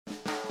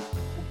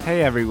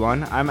Hey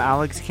everyone, I'm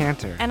Alex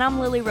Cantor. And I'm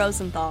Lily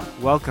Rosenthal.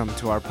 Welcome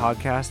to our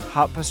podcast,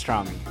 Hot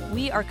Pastrami.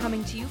 We are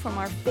coming to you from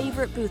our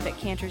favorite booth at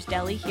Cantor's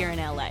Deli here in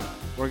LA.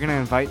 We're going to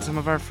invite some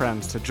of our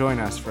friends to join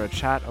us for a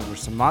chat over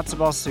some matzo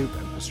ball soup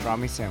and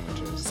pastrami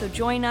sandwiches. So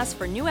join us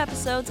for new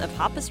episodes of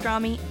Hot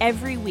Pastrami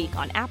every week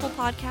on Apple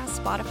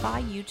Podcasts,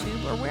 Spotify,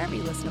 YouTube, or wherever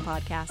you listen to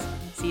podcasts.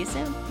 See you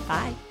soon.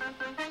 Bye.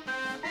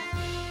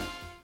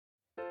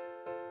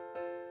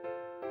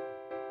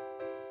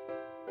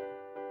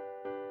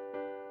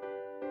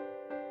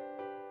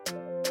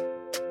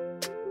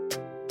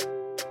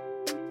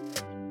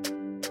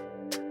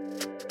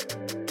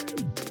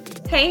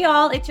 Hey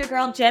y'all, it's your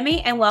girl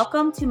Jemmy, and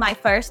welcome to my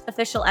first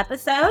official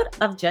episode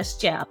of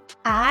Just Jem.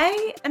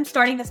 I am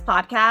starting this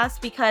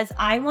podcast because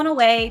I want a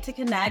way to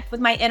connect with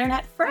my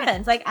internet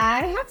friends. I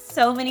have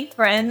so many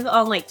friends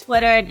on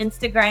Twitter and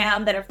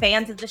Instagram that are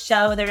fans of the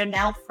show that are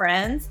now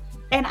friends.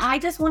 And I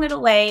just wanted a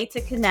way to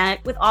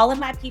connect with all of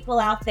my people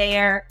out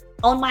there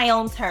on my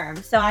own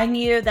terms. So I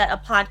knew that a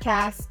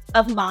podcast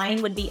of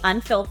mine would be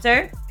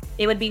unfiltered.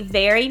 It would be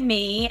very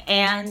me,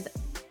 and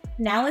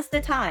now is the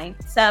time.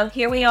 So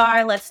here we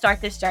are. Let's start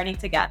this journey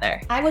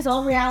together. I was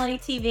on reality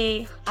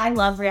TV. I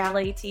love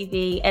reality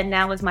TV. And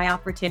now is my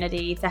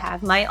opportunity to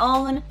have my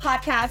own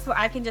podcast where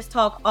I can just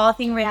talk all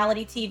things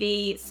reality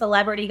TV,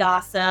 celebrity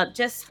gossip.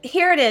 Just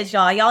here it is,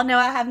 y'all. Y'all know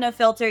I have no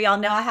filter. Y'all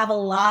know I have a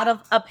lot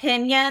of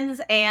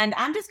opinions, and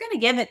I'm just going to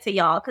give it to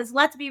y'all because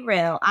let's be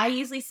real. I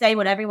usually say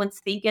what everyone's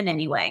thinking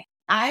anyway.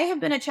 I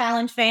have been a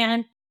challenge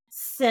fan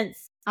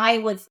since I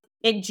was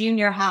in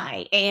junior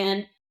high,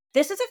 and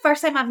this is the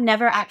first time I've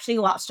never actually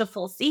watched a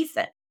full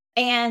season.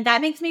 And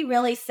that makes me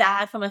really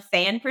sad from a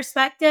fan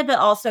perspective, but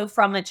also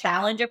from a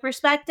challenger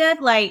perspective.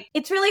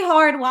 It's really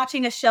hard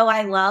watching a show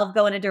I love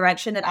go in a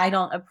direction that I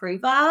don't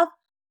approve of.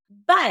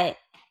 But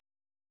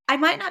I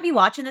might not be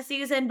watching the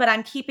season, but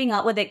I'm keeping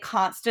up with it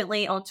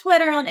constantly on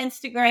Twitter, on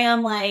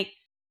Instagram.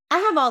 I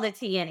have all the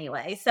tea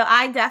anyway. So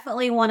I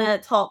definitely want to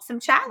talk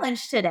some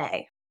challenge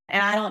today.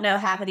 And I don't know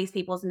half of these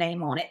people's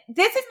name on it.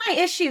 This is my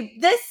issue.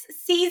 This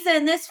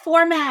season, this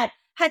format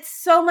had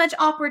so much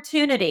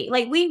opportunity.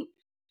 We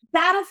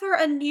battle for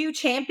a new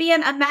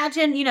champion.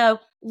 Imagine,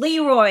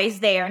 Leroy's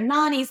there,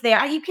 Nani's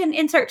there. You can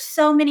insert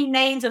so many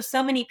names of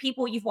so many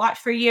people you've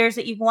watched for years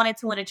that you've wanted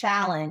to win a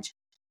challenge.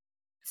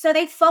 So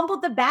they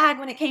fumbled the bag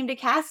when it came to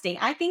casting.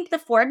 I think the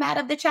format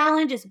of the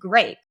challenge is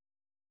great.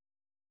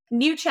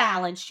 New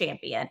challenge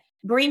champion.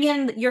 Bring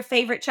in your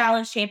favorite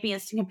challenge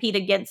champions to compete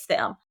against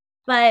them.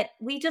 But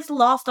we just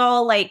lost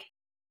all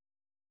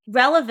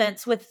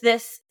relevance with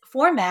this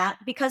format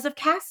because of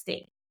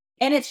casting.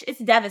 And it's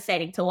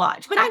devastating to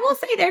watch. But I will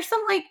say there's some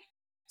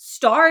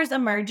stars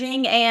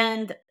emerging,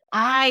 and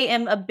I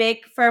am a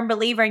big firm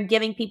believer in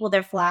giving people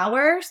their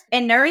flowers.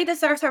 And Nuri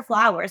deserves her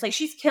flowers.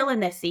 She's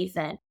killing this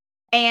season.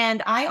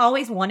 And I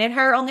always wanted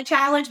her on the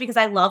challenge because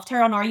I loved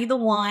her on Are You the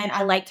One?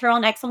 I liked her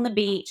on X on the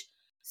Beach.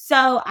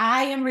 So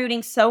I am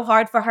rooting so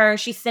hard for her.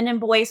 She's sending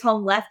boys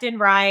home left and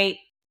right.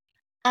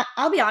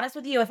 I'll be honest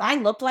with you. If I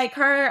looked like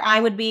her,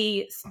 I would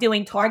be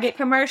doing Target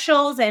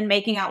commercials and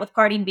making out with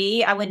Cardi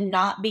B. I would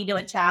not be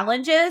doing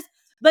challenges,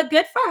 but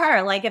good for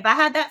her. If I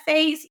had that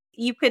face,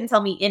 you couldn't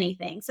tell me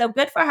anything. So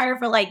good for her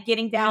for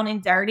getting down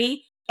and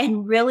dirty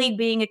and really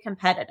being a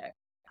competitor.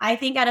 I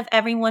think out of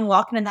everyone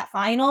walking in that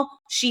final,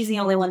 she's the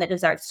only one that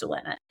deserves to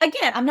win it.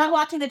 Again, I'm not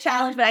watching the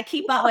challenge, but I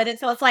keep up with it.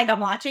 So it's I'm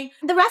watching.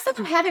 The rest of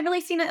them haven't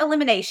really seen an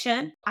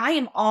elimination. I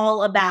am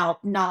all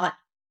about not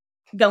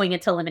going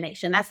into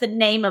elimination. That's the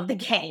name of the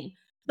game.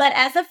 But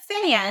as a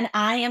fan,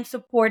 I am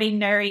supporting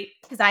Nuri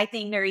because I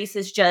think Nuri's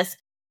has just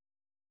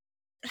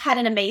had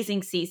an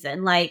amazing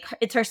season.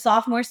 It's her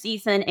sophomore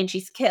season and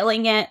she's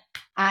killing it.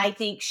 I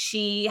think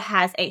she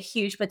has a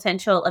huge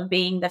potential of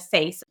being the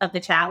face of the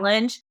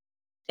challenge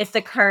if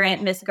the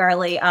current Miss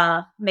Girly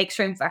makes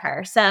room for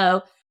her.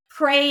 So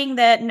praying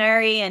that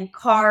Nuri and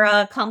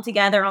Cara come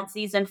together on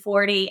season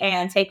 40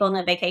 and take on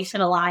the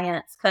Vacation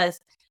Alliance, because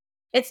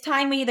it's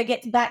time we either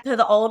get back to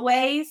the old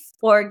ways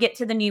or get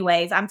to the new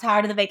ways. I'm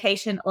tired of the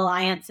Vacation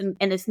Alliance and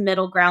this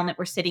middle ground that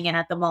we're sitting in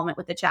at the moment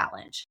with the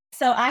challenge.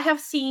 So I have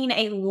seen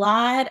a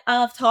lot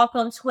of talk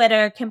on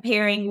Twitter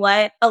comparing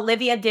what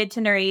Olivia did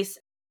to Nuri's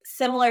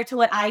similar to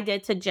what I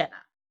did to Jenna.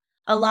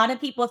 A lot of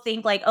people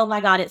think oh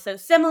my God, it's so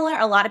similar.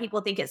 A lot of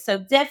people think it's so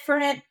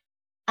different.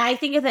 I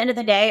think at the end of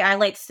the day,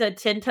 I stood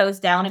 10 toes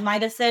down in my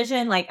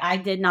decision. I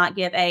did not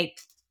give a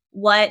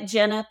what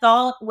Jenna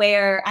thought,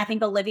 where I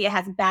think Olivia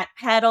has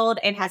backpedaled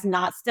and has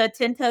not stood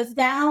 10 toes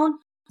down.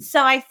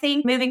 So I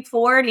think moving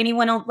forward,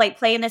 anyone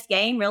playing this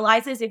game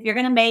realizes if you're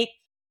going to make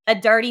a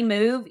dirty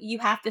move, you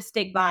have to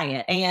stick by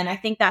it. And I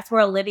think that's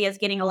where Olivia's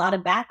getting a lot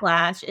of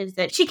backlash, is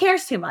that she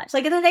cares too much. At the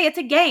end of the day, it's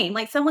a game.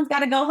 Someone's got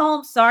to go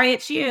home. Sorry,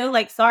 it's you.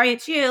 Sorry,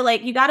 it's you.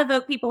 You got to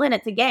vote people in.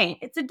 It's a game.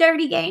 It's a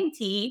dirty game,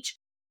 Teach.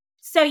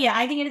 So yeah,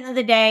 I think at the end of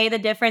the day, the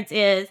difference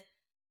is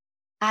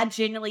I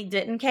genuinely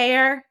didn't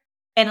care.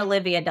 And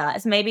Olivia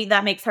does. Maybe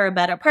that makes her a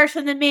better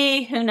person than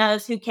me. Who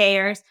knows? Who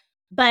cares?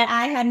 But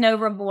I had no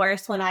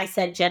remorse when I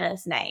said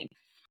Jenna's name.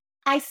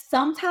 I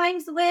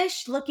sometimes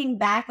wish, looking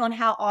back on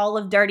how all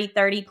of Dirty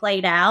 30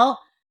 played out,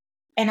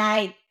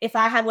 if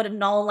I would have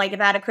known, like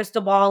if I had a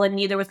crystal ball and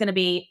knew there was going to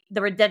be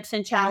the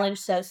redemption challenge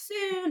so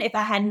soon, if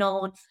I had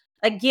known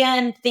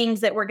again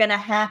things that were going to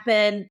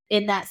happen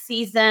in that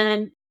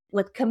season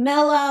with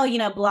Camilla,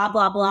 blah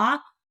blah blah,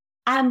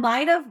 I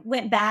might have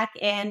went back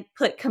and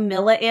put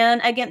Camilla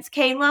in against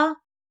Kayla.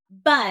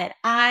 But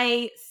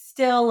I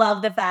still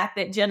love the fact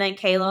that Jenna and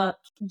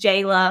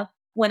Jayla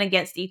went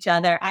against each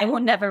other. I will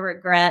never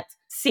regret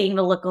seeing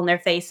the look on their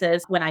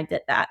faces when I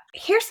did that.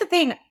 Here's the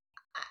thing.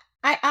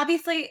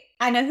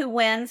 I know who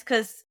wins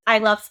because I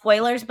love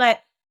spoilers,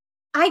 but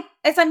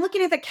as I'm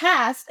looking at the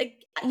cast,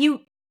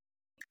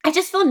 I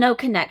just feel no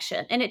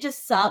connection, and it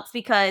just sucks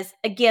because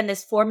again,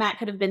 this format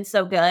could have been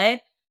so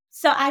good.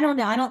 So I don't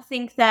know.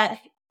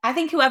 I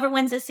think whoever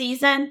wins the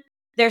season,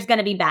 there's going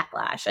to be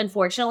backlash,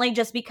 unfortunately,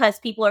 just because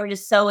people are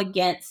just so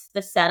against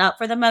the setup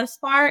for the most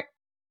part.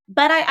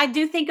 But I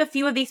do think a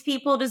few of these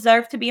people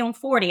deserve to be on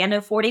 40. I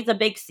know 40 is a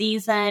big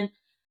season.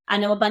 I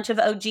know a bunch of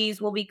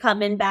OGs will be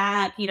coming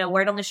back.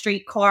 Word on the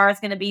Street Car is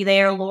going to be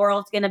there.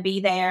 Laurel's going to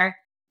be there.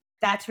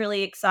 That's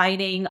really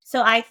exciting.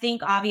 So I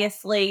think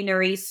obviously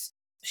Nerys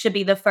should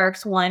be the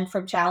first one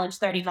from Challenge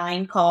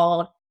 39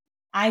 called.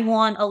 I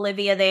want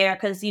Olivia there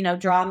because,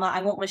 drama.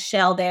 I want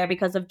Michelle there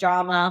because of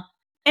drama.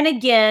 And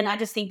again, I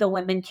just think the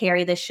women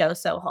carry this show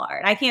so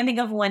hard. I can't think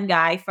of one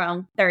guy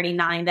from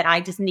 39 that I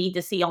just need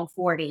to see on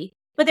 40.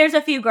 But there's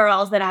a few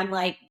girls that I'm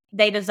like,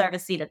 they deserve a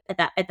seat at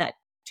that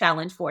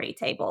Challenge 40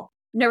 table.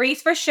 Nerys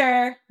for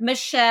sure.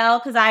 Michelle,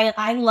 because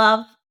I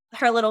love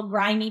her little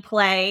grimy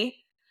play.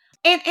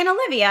 And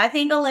Olivia, I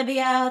think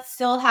Olivia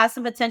still has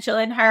some potential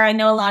in her. I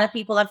know a lot of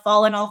people have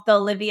fallen off the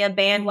Olivia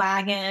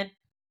bandwagon.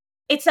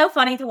 It's so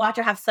funny to watch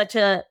her have such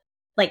a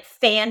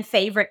fan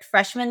favorite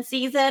freshman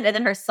season, and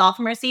then her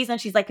sophomore season,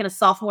 she's like in a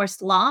sophomore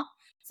slump.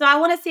 So I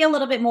want to see a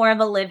little bit more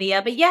of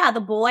Olivia. But yeah, the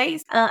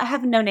boys, I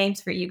have no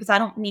names for you because I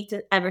don't need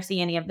to ever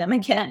see any of them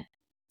again.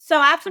 So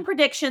I have some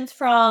predictions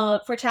for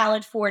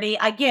Challenge 40.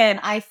 Again,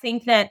 I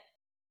think it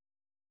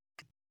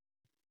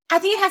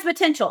has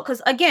potential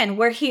because, again,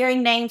 we're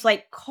hearing names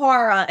like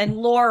Cara and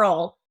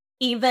Laurel,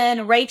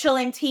 even Rachel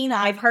and Tina.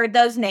 I've heard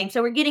those names.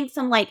 So we're getting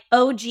some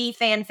OG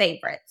fan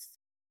favorites.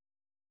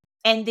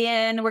 And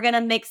then we're going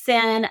to mix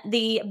in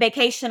the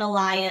Vacation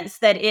Alliance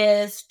that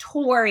is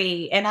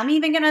Tori. And I'm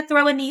even going to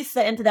throw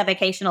Anissa into the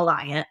Vacation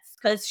Alliance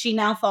because she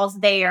now falls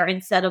there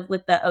instead of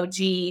with the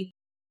OG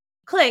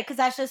clique because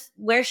that's just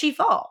where she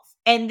falls.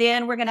 And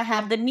then we're going to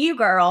have the new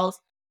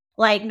girls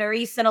like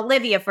Nerys and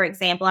Olivia, for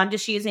example. I'm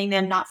just using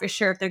them, not for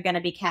sure if they're going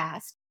to be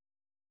cast.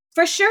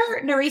 For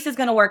sure, Nerys is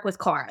going to work with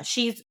Cara.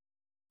 She's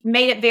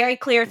made it very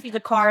clear she's a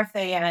Cara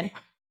fan.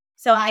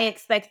 So I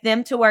expect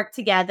them to work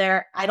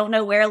together. I don't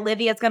know where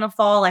Olivia's going to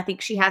fall. I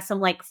think she has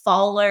some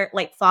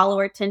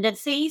follower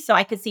tendency. So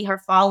I could see her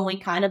following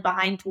kind of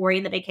behind Tori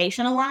in the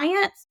Vacation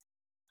Alliance.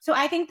 So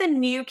I think the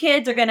new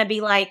kids are going to be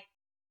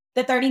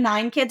the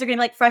 39 kids are going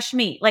to be fresh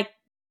meat.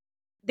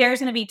 There's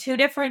going to be two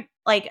different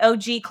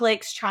OG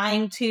cliques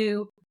trying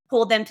to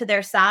pull them to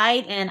their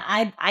side. And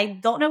I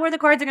don't know where the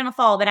cards are going to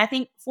fall, but I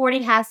think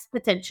 40 has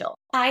potential.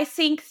 I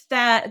think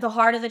that the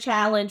heart of the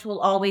challenge will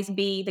always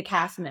be the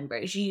cast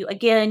members. You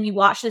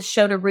watch this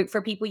show to root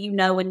for people you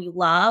know and you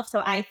love.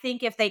 So I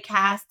think if they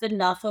cast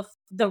enough of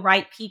the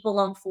right people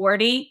on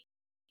 40,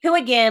 who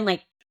again,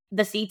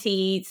 the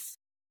CTs,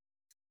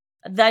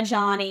 the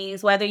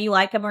Johnnies, whether you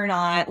like them or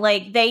not,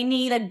 they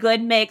need a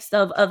good mix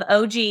of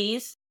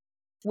OGs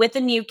with the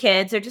new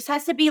kids. There just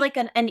has to be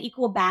an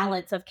equal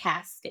balance of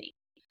casting.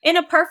 In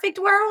a perfect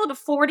world,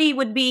 40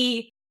 would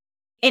be,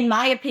 in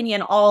my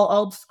opinion, all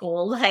old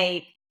school.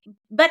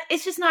 But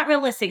it's just not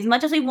realistic. As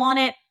much as we want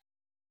it,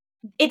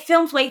 it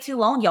films way too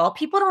long, y'all.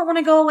 People don't want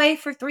to go away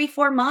for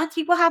 3-4 months.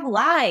 People have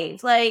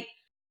lives.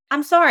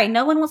 I'm sorry,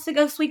 no one wants to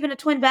go sleep in a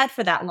twin bed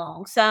for that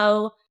long.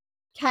 So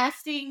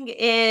casting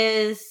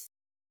is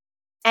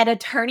at a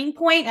turning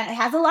point. It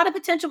has a lot of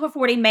potential for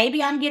 40.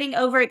 Maybe I'm getting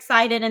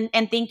overexcited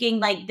and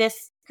thinking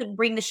this could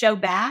bring the show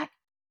back.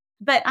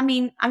 But I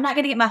mean, I'm not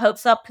going to get my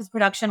hopes up because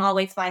production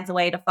always finds a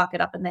way to fuck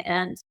it up in the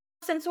end.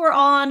 Since we're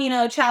on,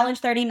 Challenge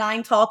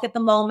 39 talk at the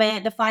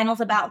moment, the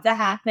final's about to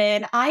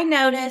happen. I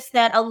noticed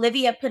that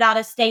Olivia put out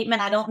a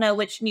statement. I don't know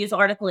which news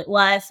article it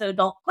was, so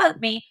don't quote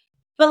me.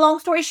 But long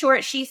story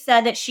short, she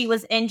said that she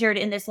was injured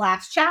in this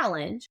last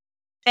challenge.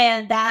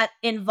 And that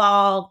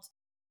involved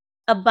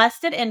a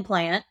busted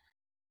implant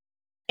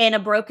and a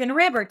broken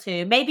rib or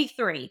two, maybe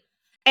 3.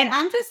 And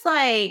I'm just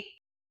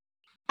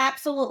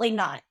absolutely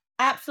not.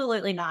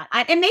 Absolutely not.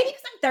 And maybe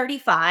because I'm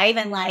 35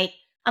 and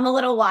I'm a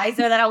little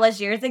wiser than I was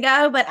years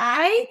ago, but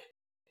I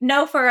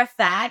know for a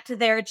fact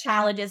there are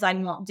challenges I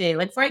won't do.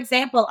 And for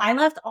example, I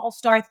left All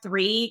Star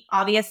 3,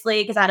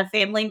 obviously, because I had a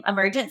family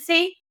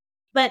emergency.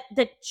 But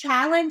the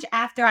challenge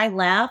after I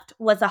left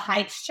was a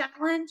heights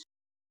challenge.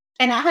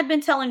 And I had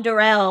been telling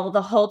Darrell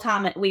the whole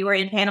time that we were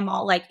in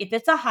Panama, if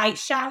it's a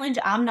heights challenge,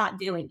 I'm not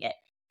doing it.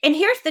 And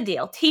here's the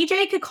deal.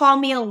 TJ could call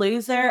me a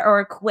loser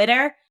or a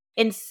quitter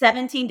in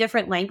 17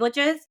 different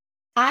languages.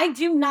 I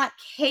do not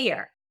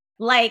care.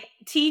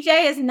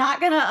 TJ is not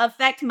going to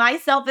affect my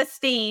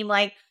self-esteem.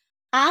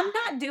 I'm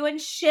not doing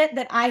shit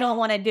that I don't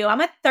want to do.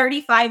 I'm a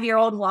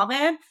 35-year-old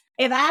woman.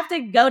 If I have to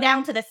go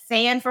down to the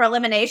sand for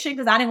elimination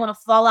because I didn't want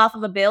to fall off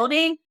of a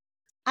building,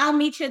 I'll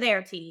meet you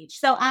there, Teej.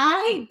 So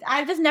I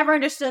just never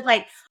understood,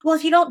 like, well,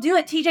 if you don't do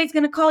it, TJ's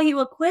gonna call you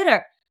a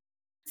quitter.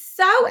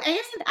 So, and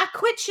I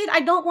quit shit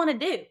I don't want to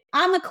do.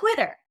 I'm a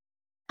quitter.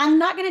 I'm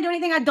not gonna do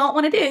anything I don't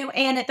want to do.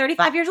 And at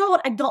 35 years old,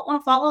 I don't want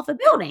to fall off a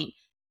building.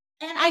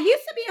 And I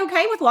used to be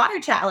okay with water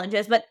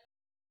challenges, but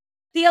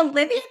the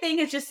Olivia thing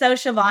is just so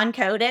Siobhan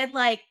coded.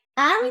 Like,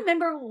 I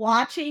remember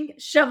watching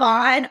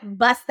Siobhan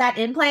bust that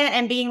implant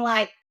and being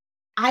like,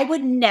 I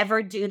would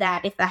never do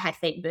that if I had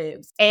fake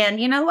boobs. And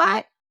you know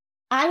what?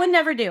 I would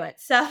never do it.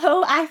 So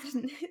I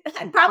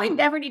probably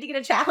never need to get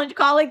a challenge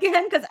call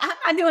again because I'm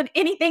not doing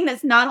anything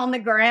that's not on the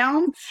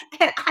ground.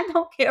 And I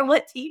don't care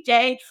what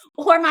TJ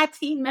or my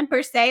team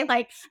members say.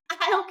 Like,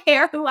 I don't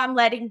care who I'm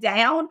letting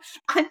down.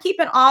 I'm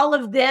keeping all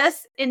of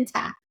this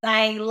intact.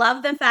 I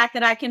love the fact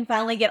that I can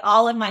finally get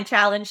all of my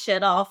challenge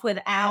shit off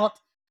without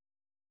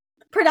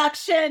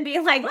production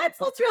being like, let's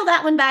reel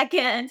that one back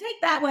in,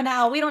 take that one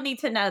out. We don't need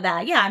to know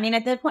that. Yeah, I mean,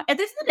 at this of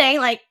the day,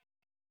 like,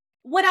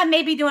 would I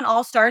maybe do an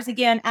all stars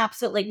again?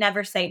 Absolutely,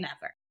 never say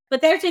never.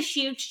 But there's a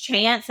huge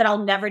chance that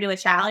I'll never do a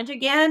challenge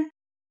again,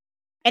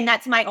 and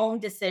that's my own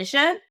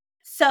decision.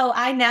 So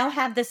I now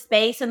have the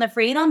space and the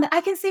freedom that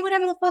I can say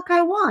whatever the fuck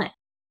I want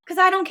because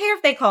I don't care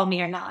if they call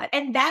me or not,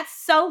 and that's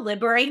so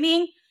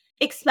liberating,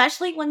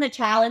 especially when the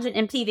challenge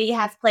and MTV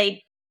has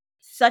played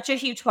such a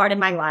huge part in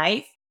my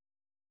life.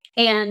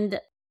 And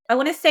I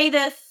want to say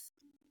this.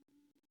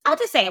 I'll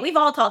just say it. We've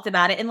all talked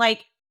about it. And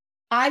like,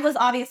 I was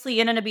obviously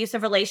in an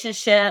abusive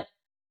relationship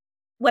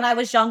when I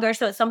was younger,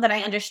 so it's something I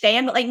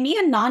understand. But like, me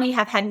and Nani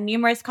have had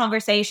numerous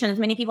conversations.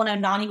 Many people know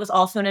Nani was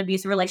also in an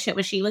abusive relationship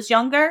when she was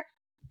younger.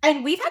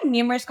 And we've had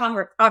numerous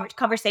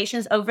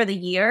conversations over the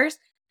years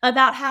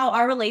about how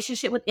our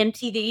relationship with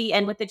MTV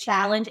and with the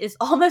challenge is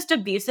almost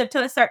abusive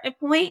to a certain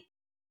point.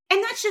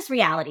 And that's just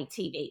reality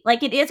TV.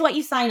 Like, it is what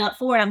you sign up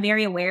for. And I'm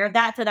very aware of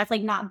that. So that's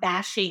like not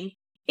bashing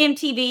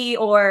MTV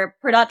or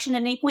production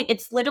at any point.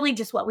 It's literally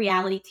just what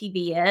reality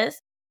TV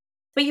is.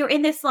 But you're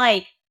in this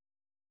like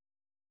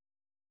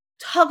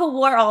tug of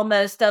war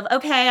almost of,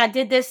 okay, I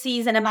did this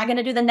season. Am I going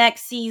to do the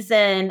next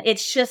season?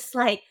 It's just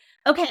like,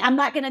 okay, I'm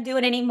not going to do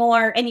it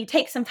anymore. And you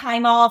take some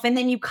time off and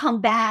then you come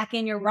back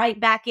and you're right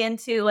back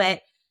into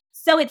it.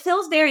 So it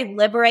feels very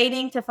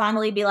liberating to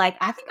finally be like,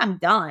 I think I'm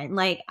done.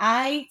 Like,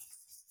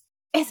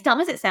 as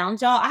dumb as it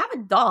sounds, y'all, I have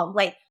a dog.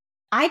 Like,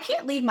 I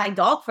can't leave my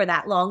dog for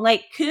that long.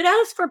 Like,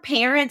 kudos for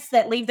parents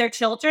that leave their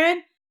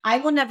children. I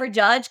will never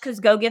judge because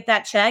go get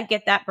that check,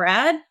 get that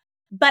bread.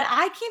 But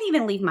I can't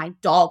even leave my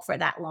dog for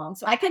that long.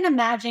 So I can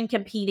imagine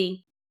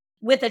competing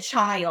with a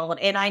child.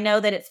 And I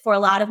know that it's for a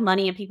lot of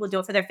money and people do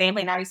it for their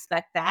family. And I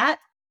respect that.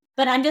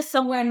 But I'm just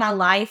somewhere in my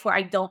life where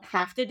I don't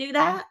have to do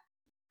that.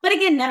 But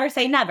again, never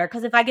say never.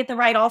 Because if I get the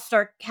right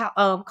all-star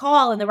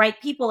call and the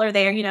right people are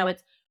there,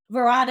 it's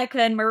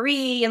Veronica and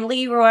Marie and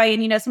Leroy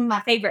and, some of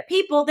my favorite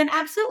people, then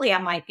absolutely I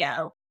might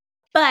go.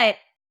 But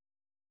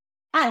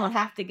I don't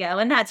have to go.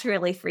 And that's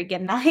really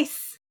freaking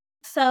nice.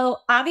 So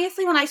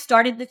obviously when I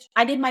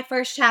did my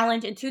first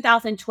challenge in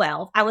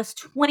 2012. I was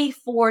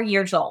 24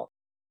 years old.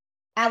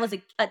 I was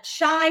a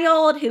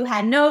child who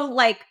had no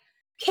like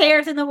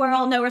cares in the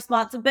world, no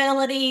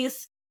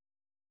responsibilities,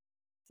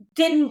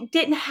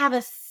 didn't have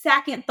a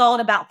second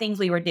thought about things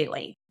we were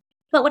doing.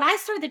 But when I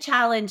started the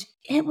challenge,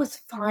 it was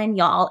fun,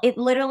 y'all. It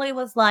literally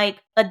was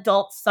like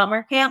adult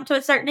summer camp to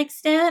a certain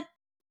extent.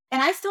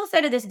 And I still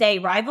say to this day,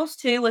 Rivals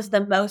 2 was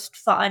the most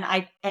fun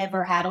I've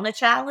ever had on a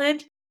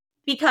challenge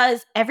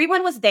because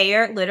everyone was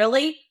there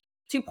literally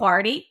to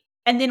party.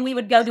 And then we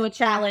would go to a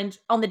challenge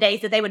on the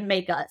days that they would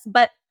make us.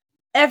 But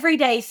every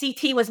day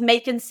CT was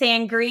making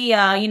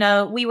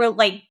sangria. We were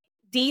like,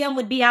 DM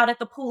would be out at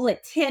the pool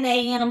at 10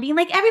 a.m. being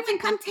like, everyone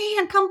come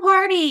tan, come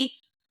party.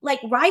 Like,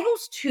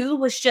 Rivals 2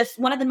 was just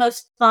one of the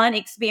most fun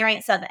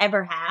experiences I've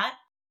ever had.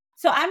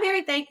 So I'm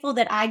very thankful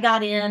that I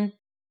got in,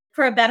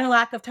 for a better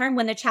lack of term,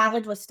 when the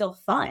challenge was still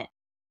fun.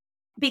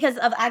 Because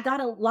I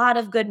got a lot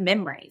of good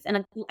memories.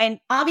 And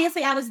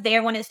obviously I was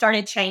there when it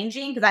started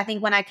changing. Because I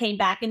think when I came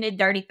back into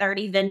Dirty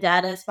 30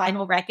 Vendetta's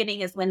Final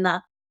Reckoning is when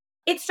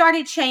it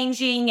started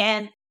changing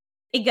and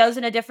it goes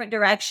in a different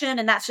direction.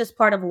 And that's just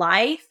part of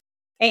life.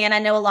 And I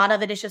know a lot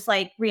of it is just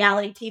like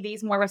reality TV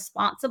is more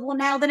responsible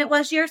now than it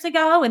was years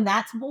ago. And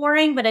that's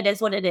boring, but it is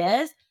what it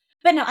is.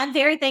 But no, I'm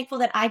very thankful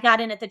that I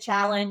got in at the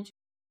challenge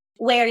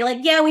where you're like,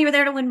 yeah, we were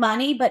there to win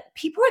money, but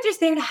people are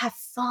just there to have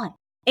fun.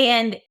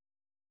 And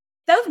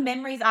those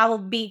memories I will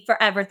be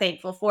forever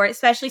thankful for,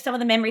 especially some of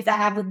the memories I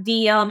have with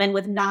DM and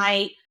with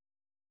Night.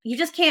 You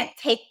just can't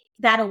take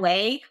that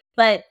away,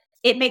 but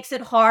it makes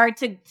it hard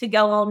to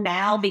go on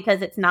now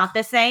because it's not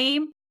the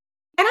same.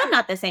 And I'm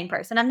not the same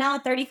person. I'm now a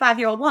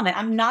 35-year-old woman.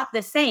 I'm not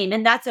the same.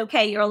 And that's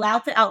okay. You're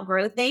allowed to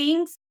outgrow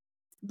things.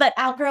 But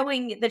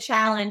outgrowing the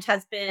challenge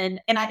has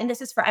been, and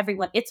this is for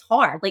everyone, it's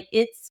hard. Like,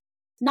 it's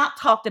not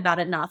talked about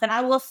enough. And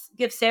I will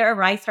give Sarah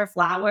Rice her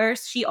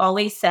flowers. She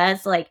always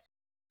says, like,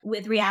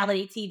 with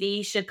reality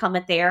TV should come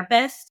a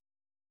therapist.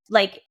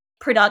 Like,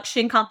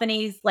 production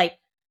companies, like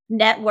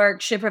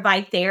networks, should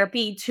provide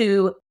therapy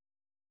to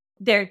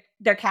their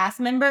cast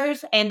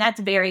members, and that's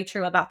very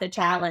true about The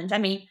Challenge. I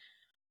mean,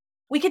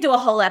 we could do a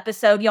whole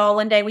episode, y'all.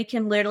 One day we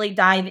can literally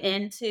dive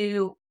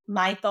into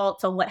my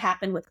thoughts on what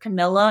happened with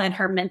Camilla and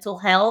her mental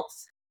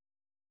health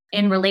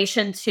in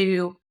relation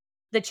to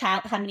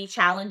how many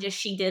challenges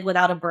she did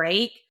without a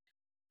break.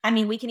 I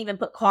mean, we can even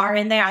put Cara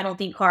in there. I don't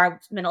think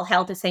Cara's mental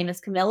health is the same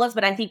as Camilla's,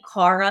 but I think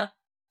Cara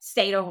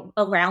stayed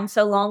around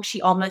so long,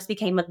 she almost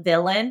became a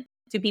villain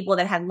to people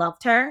that had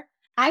loved her.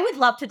 I would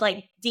love to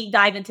like deep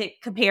dive into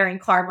comparing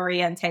Cara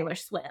Maria and Taylor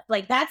Swift.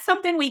 Like that's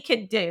something we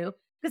could do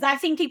because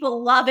I've seen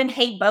people love and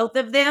hate both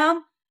of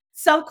them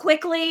so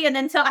quickly. And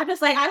then so I'm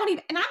just like, I don't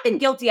even, and I've been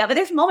guilty of it.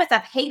 There's moments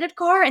I've hated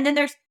Cara, and then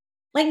there's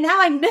like,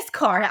 now I miss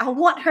Cara. I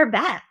want her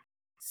back.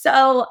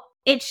 So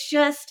it's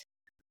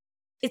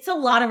a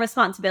lot of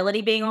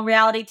responsibility being on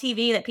reality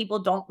TV that people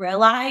don't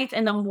realize.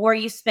 And the more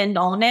you spend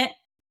on it,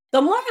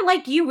 the more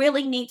like you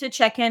really need to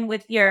check in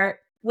with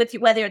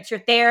whether it's your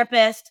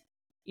therapist,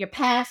 your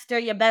pastor,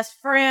 your best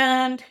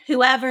friend,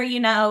 whoever,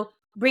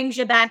 brings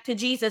you back to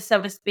Jesus,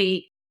 so to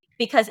speak,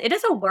 because it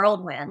is a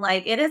whirlwind.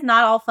 Like it is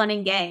not all fun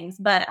and games,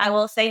 but I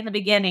will say in the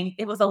beginning,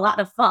 it was a lot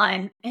of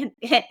fun and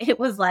it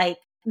was like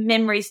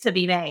memories to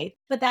be made.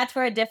 But that's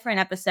for a different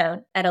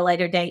episode at a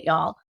later date,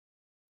 y'all.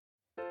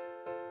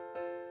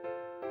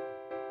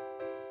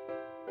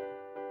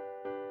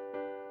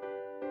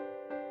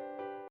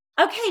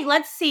 Okay,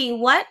 let's see.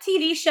 What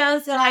TV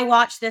shows did I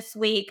watch this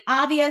week?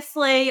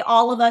 Obviously,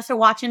 all of us are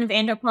watching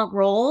Vanderpump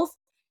Rules.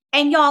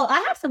 And y'all,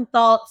 I have some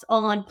thoughts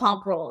on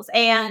Pump Rules.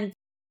 And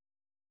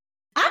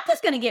I'm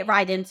just going to get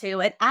right into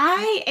it.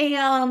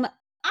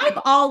 I've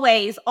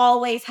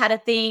always had a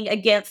thing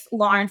against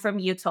Lauren from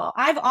Utah.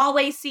 I've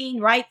always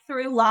seen right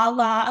through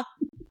Lala.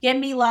 Give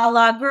me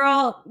Lala,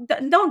 girl.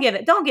 Don't give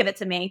it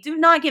to me. Do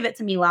not give it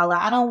to me, Lala.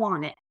 I don't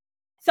want it.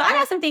 So I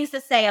got some things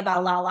to say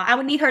about Lala. I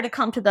would need her to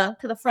come to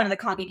the front of the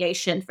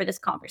congregation for this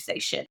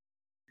conversation.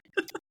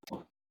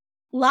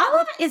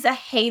 Lala is a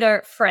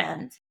hater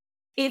friend.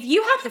 If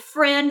you have a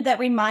friend that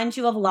reminds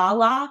you of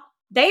Lala,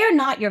 they are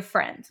not your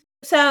friend.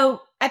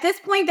 So at this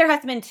point, there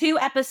has been 2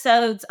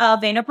 episodes of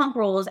Vanderpump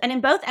Rules. And in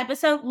both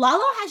episodes,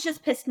 Lala has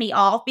just pissed me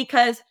off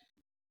because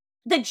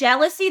the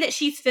jealousy that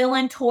she's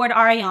feeling toward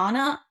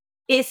Ariana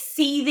is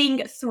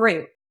seething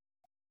through.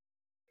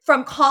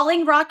 From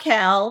calling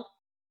Raquel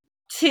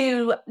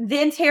to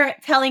then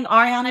telling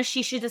Ariana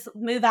she should just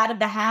move out of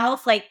the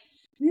house. Like,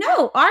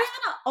 no,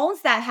 Ariana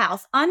owns that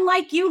house.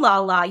 Unlike you,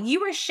 Lala,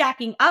 you were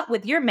shacking up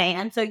with your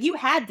man, so you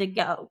had to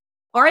go.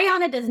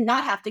 Ariana does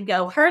not have to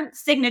go. Her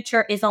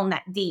signature is on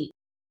that deed.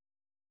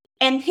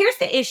 And here's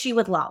the issue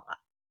with Lala.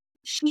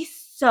 She's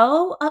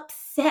so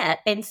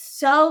upset and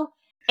so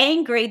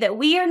angry that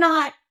we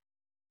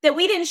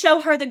didn't show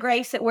her the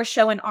grace that we're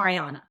showing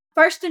Ariana.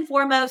 First and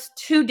foremost,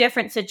 2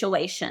 different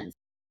situations.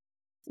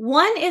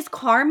 One is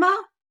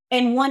karma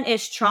and one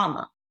is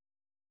trauma.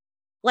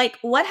 Like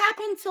what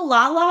happened to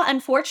Lala,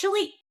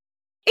 unfortunately,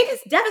 it is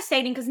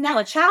devastating because now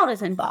a child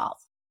is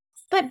involved.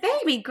 But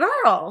baby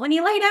girl, when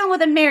you lay down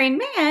with a married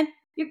man,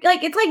 it's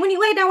like when you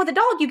lay down with a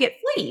dog, you get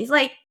fleas.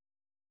 Like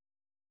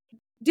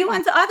do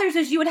unto others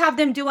as you would have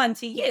them do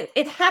unto you.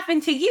 It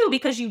happened to you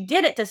because you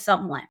did it to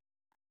someone.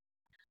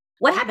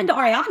 What happened to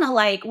Ariana?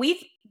 Like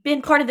we've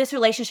been part of this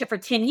relationship for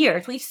 10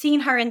 years. We've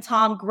seen her and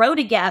Tom grow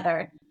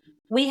together.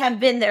 We have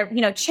been there,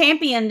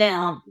 champion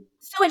them.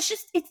 So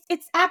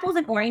it's apples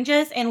and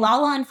oranges. And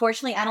Lala,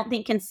 unfortunately, I don't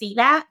think can see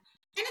that.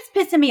 And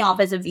it's pissing me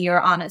off as a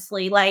viewer,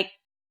 honestly. Like,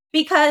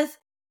 because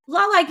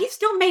Lala, you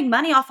still made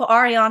money off of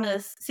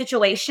Ariana's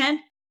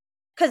situation.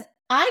 Because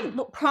I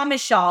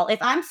promise y'all,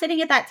 if I'm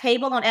sitting at that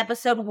table on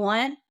episode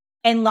 1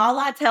 and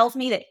Lala tells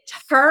me that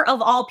her,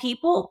 of all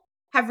people,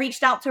 have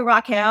reached out to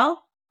Raquel,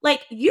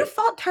 like, you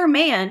fucked her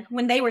man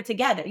when they were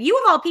together. You,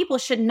 of all people,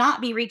 should not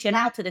be reaching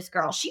out to this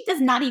girl. She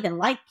does not even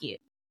like you.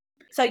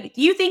 So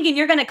you thinking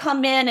you're going to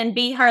come in and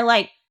be her,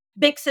 like,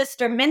 big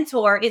sister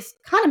mentor is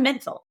kind of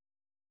mental.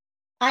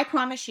 I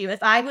promise you,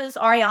 if I was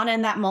Ariana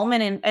in that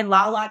moment and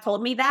Lala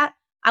told me that,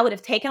 I would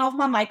have taken off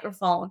my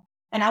microphone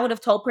and I would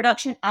have told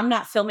production, I'm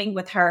not filming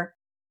with her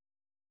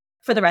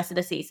for the rest of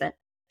the season.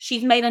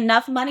 She's made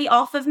enough money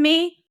off of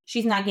me.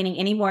 She's not getting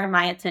any more of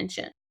my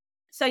attention.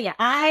 So yeah,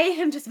 I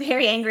am just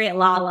very angry at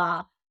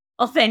Lala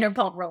of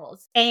Vanderpump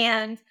Rules.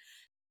 And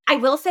I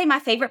will say my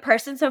favorite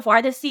person so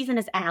far this season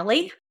is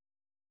Allie.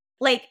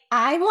 Like,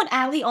 I want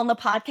Allie on the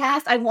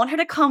podcast. I want her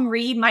to come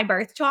read my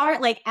birth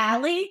chart. Like,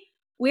 Allie,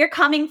 we're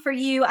coming for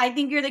you. I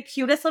think you're the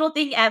cutest little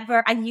thing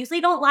ever. I usually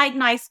don't like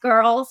nice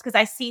girls because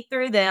I see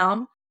through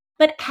them.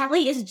 But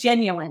Allie is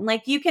genuine.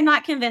 Like, you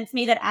cannot convince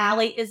me that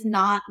Allie is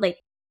not, like,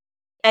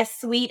 as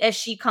sweet as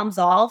she comes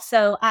off.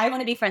 So I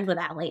want to be friends with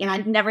Allie. And I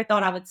never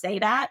thought I would say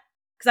that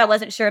because I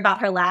wasn't sure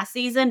about her last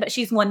season, but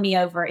she's won me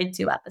over in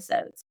 2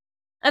 episodes.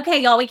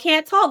 Okay, y'all, we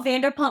can't talk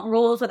Vanderpump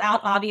Rules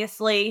without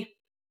obviously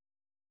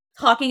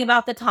talking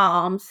about the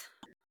Toms.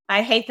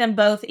 I hate them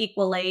both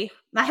equally.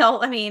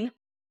 I'll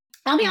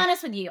be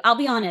honest with you. I'll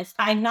be honest.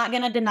 I'm not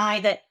going to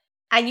deny that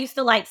I used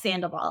to like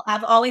Sandoval.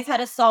 I've always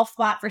had a soft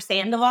spot for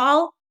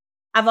Sandoval.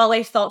 I've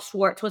always thought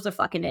Schwartz was a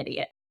fucking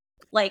idiot.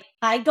 Like,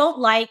 I don't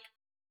like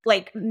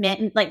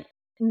men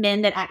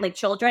that act like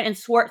children, and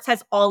Schwartz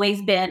has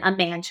always been a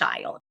man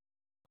child.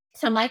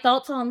 So my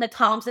thoughts on the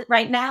Toms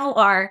right now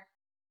are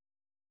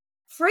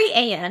free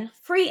Anne,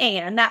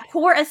 that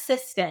poor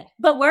assistant.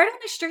 But word on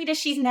the street is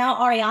she's now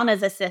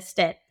Ariana's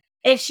assistant.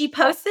 If she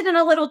posted in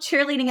a little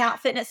cheerleading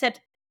outfit and it said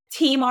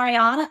Team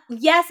Ariana,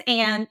 yes,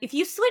 Anne. If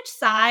you switch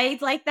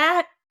sides like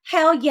that,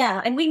 hell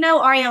yeah. And we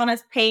know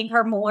Ariana's paying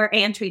her more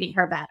and treating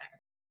her better.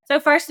 So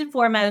first and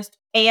foremost,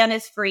 Anne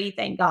is free,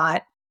 thank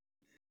God.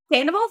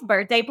 Sandoval's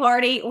birthday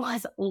party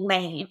was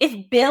lame.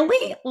 If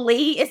Billy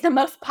Lee is the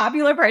most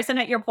popular person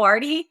at your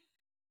party,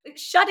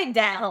 shut it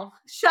down.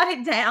 Shut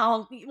it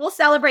down. We'll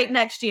celebrate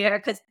next year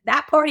because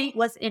that party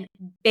was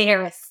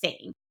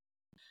embarrassing.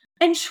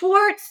 And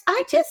Schwartz,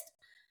 I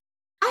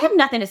have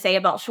nothing to say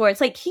about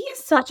Schwartz. Like, he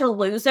is such a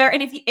loser.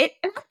 And and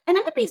I'm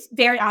gonna be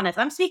very honest.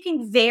 I'm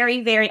speaking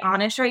very, very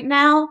honest right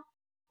now.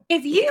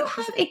 If you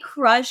have a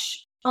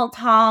crush on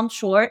Tom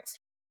Schwartz,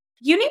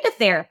 you need a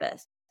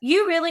therapist.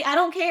 You really, I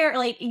don't care.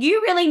 Like,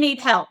 you really need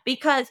help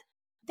because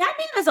that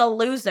man is a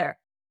loser.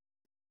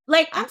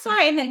 Like, I'm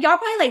sorry. And then y'all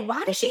probably like,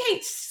 why does she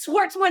hate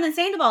Schwartz more than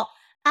Sandoval?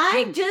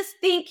 I just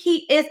think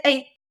he is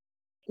a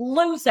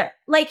loser.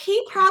 Like,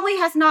 he probably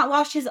has not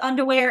washed his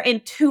underwear in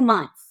 2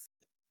 months.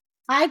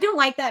 I don't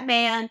like that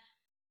man.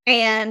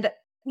 And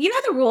you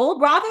know the rule?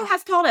 Bravo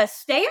has told us,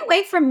 stay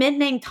away from men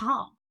named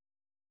Tom.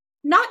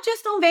 Not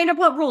just on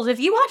Vanderpump Rules. If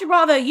you watch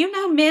Bravo, you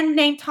know men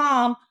named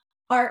Tom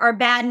are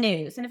bad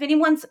news. And if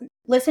anyone's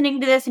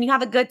listening to this and you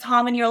have a good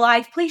Tom in your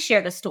life, please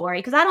share the story.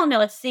 Because I don't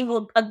know I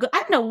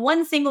don't know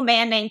one single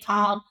man named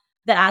Tom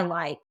that I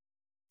like.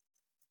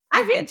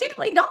 I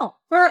typically don't.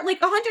 For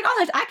like $100,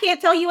 I can't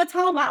tell you a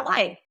Tom I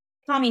like.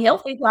 Tommy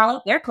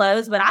Hilfiger, they're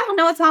closed, but I don't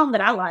know a Tom that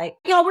I like.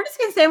 Y'all, we're just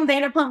gonna stay on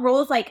Vanderpump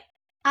Rules. Like,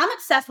 I'm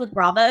obsessed with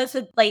Bravo,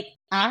 so like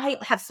I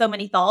have so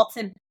many thoughts,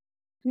 and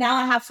now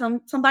I have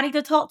somebody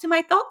to talk to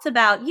my thoughts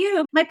about.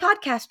 You, my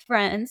podcast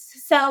friends.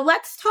 So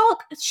let's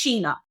talk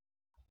Sheena.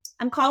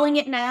 I'm calling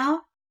it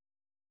now.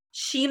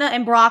 Sheena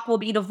and Brock will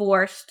be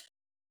divorced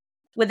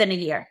within a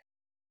year.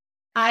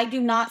 I do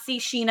not see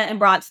Sheena and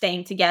Brock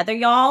staying together,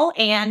 y'all.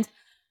 And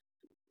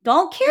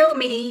don't kill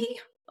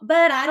me,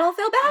 but I don't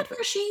feel bad for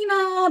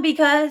Sheena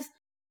because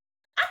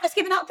I'm just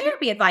giving out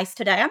therapy advice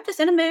today. I'm just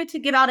in a mood to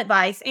give out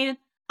advice. And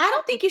I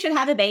don't think you should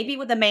have a baby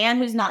with a man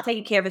who's not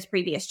taking care of his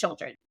previous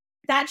children.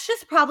 That's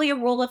just probably a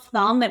rule of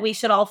thumb that we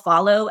should all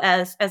follow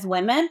as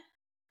women.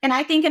 And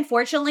I think,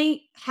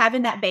 unfortunately,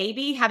 having that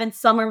baby, having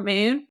Summer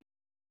Moon,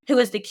 who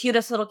is the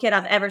cutest little kid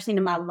I've ever seen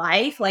in my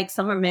life. Like,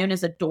 Summer Moon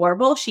is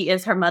adorable. She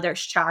is her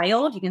mother's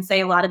child. You can say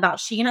a lot about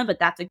Sheena, but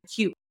that's a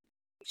cute.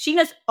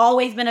 Sheena's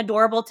always been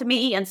adorable to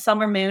me, and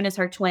Summer Moon is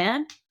her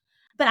twin.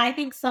 But I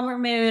think Summer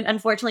Moon,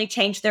 unfortunately,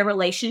 changed their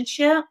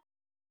relationship.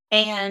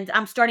 And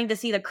I'm starting to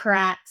see the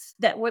cracks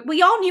that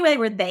we all knew they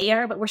were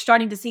there, but we're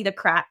starting to see the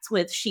cracks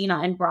with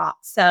Sheena and Brock.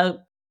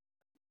 So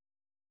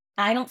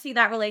I don't see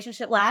that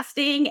relationship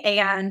lasting.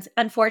 And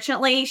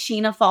unfortunately,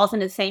 Sheena falls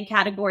into the same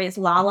category as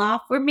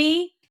Lala for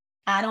me.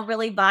 I don't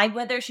really vibe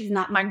with her. She's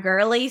not my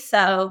girly.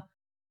 So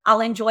I'll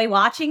enjoy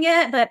watching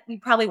it, but you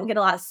probably won't get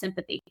a lot of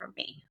sympathy from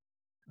me.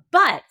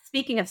 But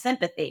speaking of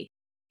sympathy,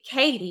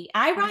 Katie,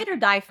 I ride or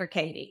die for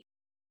Katie.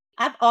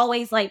 I've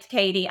always liked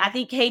Katie. I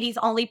think Katie's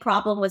only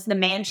problem was the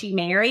man she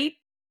married.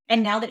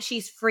 And now that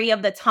she's free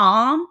of the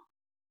Tom,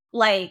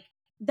 like,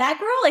 that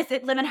girl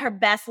is living her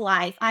best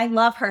life. I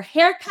love her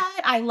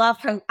haircut. I love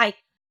her.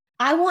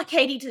 I want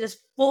Katie to just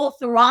full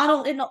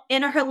throttle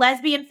in her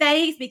lesbian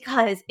phase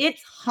because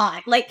it's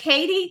hot. Like,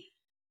 Katie,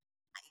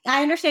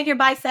 I understand you're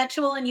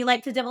bisexual and you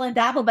like to dibble and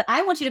dabble, but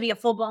I want you to be a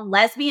full-blown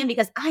lesbian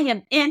because I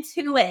am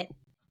into it.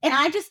 And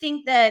I just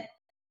think that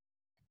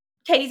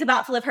Katie's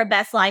about to live her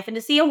best life. And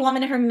to see a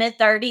woman in her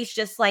mid-30s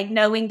just like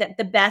knowing that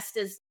the best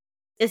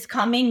is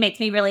coming makes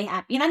me really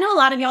happy. And I know a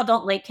lot of y'all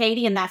don't like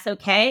Katie, and that's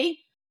okay.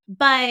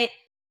 But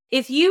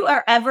if you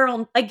are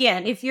ever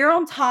if you're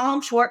on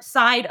Tom Schwartz's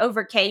side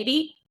over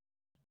Katie,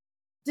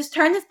 just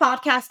turn this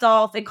podcast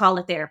off and call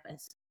a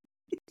therapist.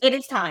 It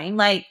is time.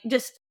 Like,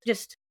 just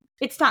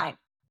it's time.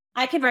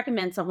 I can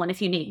recommend someone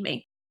if you need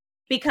me.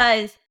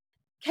 Because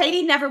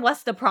Katie never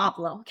was the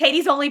problem.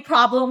 Katie's only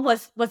problem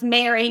was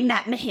marrying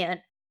that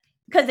man.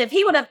 Because if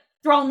he would have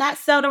thrown that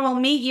soda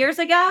on me years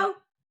ago,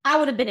 I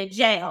would have been in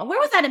jail. Where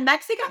was that, in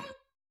Mexico?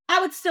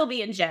 I would still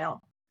be in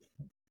jail.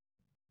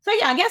 So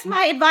yeah, I guess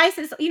my advice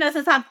is,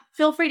 since I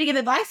feel free to give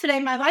advice today,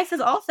 my advice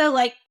is also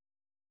like,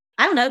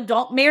 I don't know,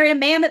 don't marry a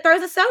man that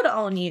throws a soda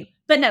on you.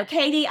 But no,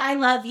 Katie, I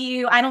love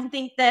you. I don't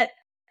think that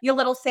your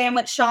little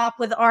sandwich shop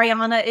with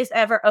Ariana is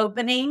ever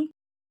opening,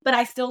 but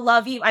I still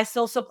love you. I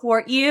still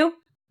support you,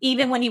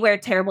 even when you wear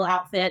terrible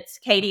outfits.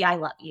 Katie, I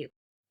love you.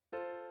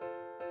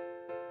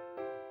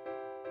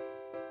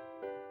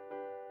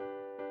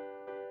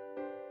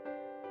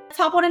 Let's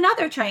hop on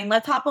another train.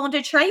 Let's hop on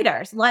to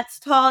Traders. Let's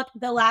talk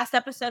the last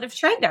episode of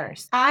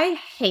Traders. I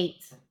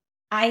hate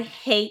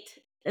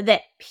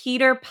that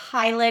Peter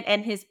Pilot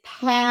and his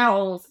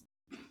pals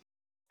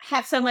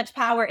have so much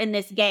power in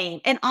this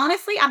game. And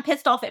honestly, I'm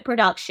pissed off at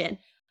production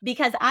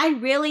because I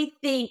really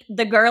think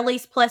the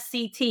girlies plus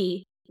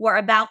CT were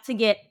about to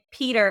get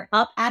Peter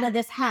up out of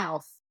this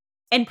house.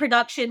 And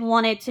production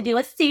wanted to do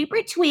a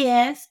super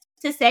twist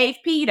to save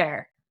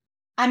Peter.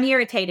 I'm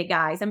irritated,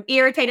 guys. I'm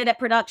irritated at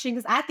production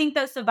because I think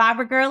those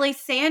Survivor girlies,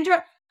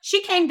 Sandra,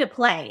 she came to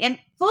play. And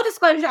full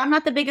disclosure, I'm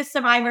not the biggest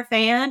Survivor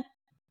fan.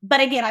 But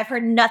again, I've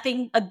heard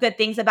nothing but good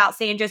things about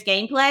Sandra's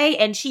gameplay,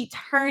 and she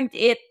turned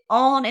it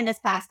on in this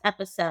past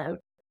episode.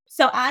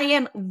 So I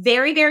am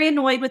very, very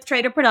annoyed with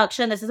Trader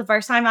Production. This is the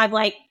first time I've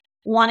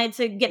wanted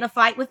to get in a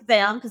fight with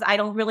them because I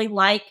don't really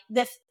like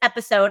this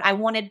episode. I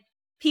wanted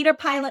Peter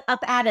Pilot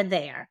up out of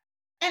there.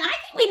 And I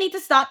think we need to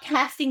stop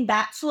casting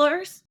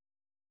bachelors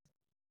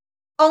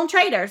on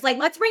traders.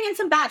 Let's bring in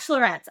some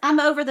bachelorettes. I'm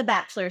over the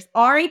bachelors.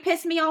 Ari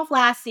pissed me off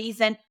last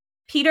season.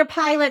 Peter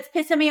Pilot's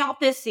pissing me off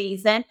this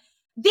season.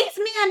 These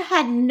men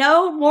had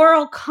no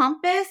moral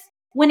compass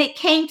when it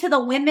came to the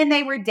women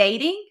they were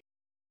dating.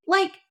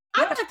 I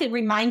don't have to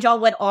remind y'all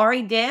what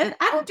Ari did.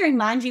 I don't have to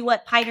remind you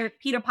what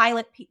Peter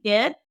Pilot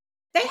did.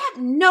 They have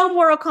no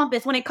moral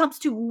compass when it comes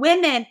to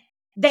women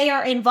they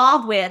are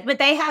involved with, but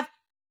they have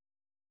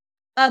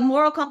a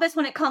moral compass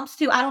when it comes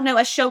to, I don't know,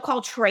 a show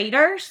called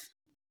Traitors.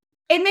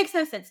 It makes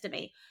no sense to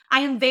me. I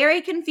am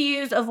very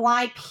confused of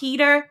why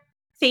Peter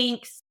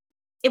thinks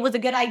it was a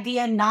good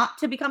idea not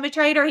to become a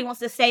traitor. He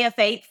wants to stay a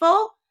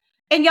faithful.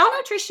 And y'all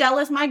know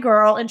Trishelle is my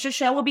girl, and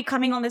Trishelle will be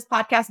coming on this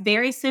podcast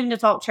very soon to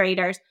talk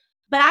traitors.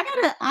 But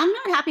I'm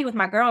not happy with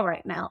my girl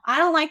right now. I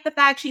don't like the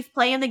fact she's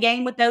playing the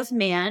game with those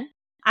men.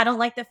 I don't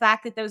like the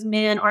fact that those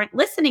men aren't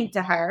listening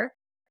to her.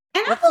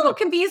 And I'm a little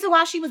confused of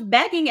why she was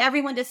begging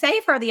everyone to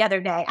save her the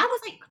other day. I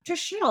was like,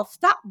 Trishelle,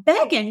 stop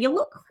begging. You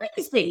look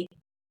crazy.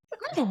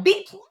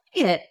 Be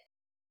quiet.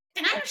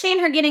 And I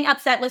understand her getting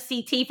upset with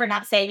CT for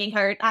not saving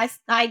her.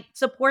 I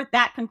support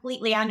that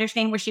completely. I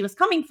understand where she was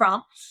coming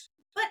from.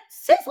 But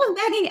sis was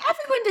begging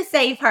everyone to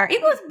save her.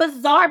 It was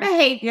bizarre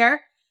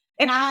behavior.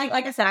 And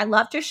like I said, I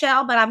love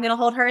Trishelle, but I'm going to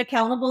hold her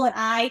accountable. And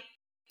I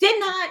did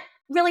not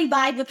really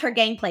vibe with her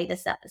gameplay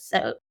this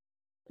episode.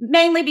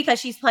 Mainly because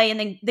she's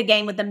playing the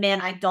game with the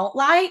men I don't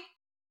like.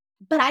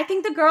 But I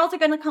think the girls are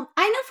going to come.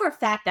 I know for a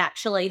fact,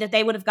 actually, that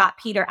they would have got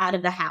Peter out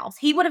of the house.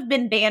 He would have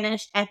been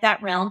banished at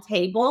that round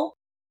table.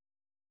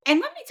 And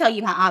let me tell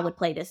you how I would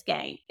play this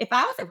game. If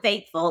I was a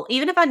faithful,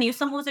 even if I knew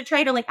someone was a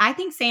traitor, I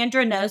think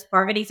Sandra knows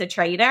Parvati's a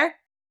traitor,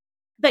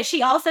 but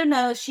she also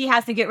knows she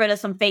has to get rid of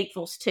some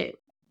faithfuls too.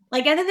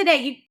 At the end of the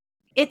day,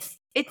 it's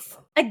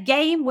a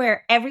game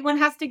where everyone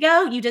has to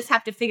go. You just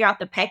have to figure out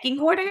the pecking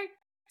order.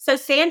 So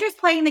Sandra's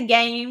playing the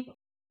game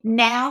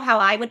now how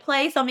I would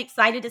play. So I'm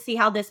excited to see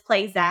how this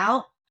plays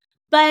out.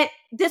 But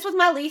this was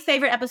my least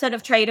favorite episode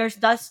of Traitors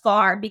thus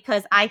far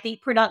because I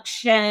think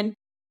production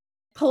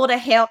pulled a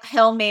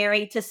Hail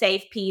Mary to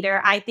save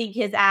Peter. I think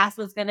his ass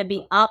was going to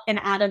be up and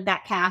out of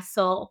that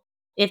castle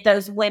if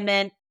that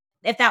woman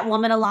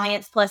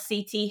alliance plus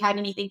CT had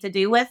anything to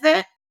do with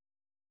it.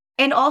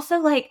 And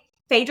also,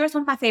 Phaedra is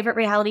one of my favorite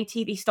reality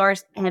TV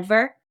stars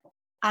ever.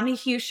 I'm a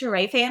huge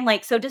Sheree fan.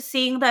 So just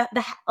seeing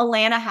the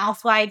Atlanta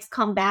housewives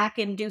come back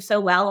and do so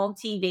well on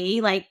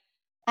TV,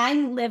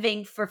 I'm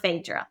living for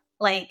Phaedra.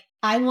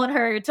 I want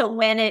her to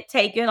win it,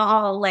 take it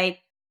all.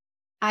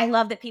 I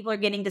love that people are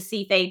getting to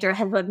see Phaedra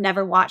who have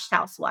never watched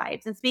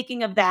Housewives. And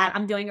speaking of that,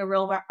 I'm doing a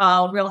Real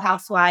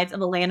Housewives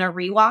of Atlanta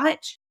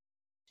rewatch.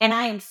 And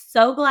I am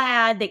so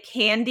glad that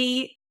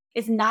Candy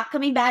is not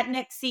coming back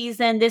next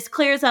season. This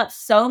clears up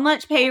so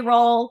much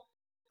payroll.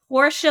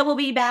 Portia will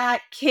be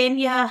back.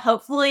 Kenya,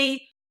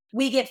 hopefully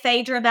we get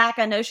Phaedra back.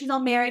 I know she's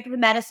on Married with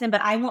Medicine,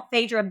 but I want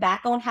Phaedra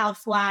back on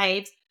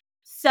Housewives.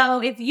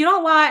 So if you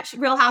don't watch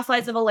Real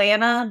Housewives of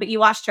Atlanta, but you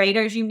watch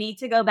Traitors, you need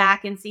to go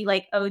back and see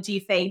OG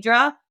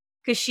Phaedra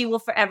because she will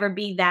forever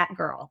be that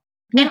girl.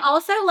 And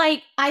also,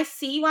 I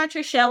see why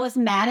Trishelle was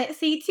mad at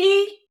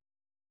CT,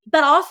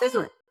 but also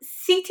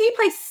CT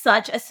plays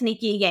such a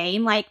sneaky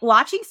game.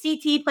 Watching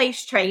CT play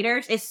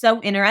Traitors is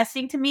so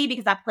interesting to me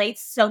because I played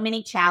so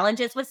many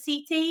challenges with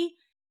CT.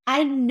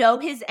 I know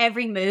his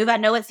every move. I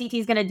know what CT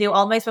is going to do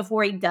almost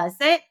before he does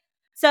it.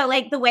 So,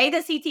 the way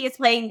that CT is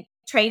playing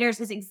Traitors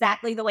is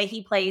exactly the way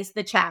he plays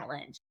the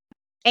challenge.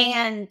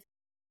 And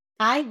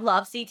I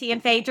love CT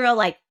and Phaedra.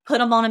 Put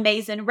them on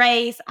Amazing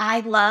Race.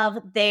 I love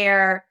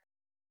their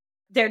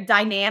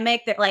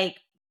dynamic.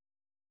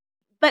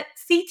 But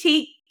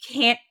CT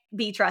can't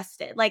be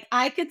trusted.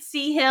 I could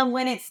see him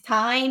when it's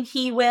time,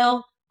 he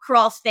will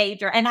cross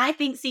Phaedra. And I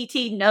think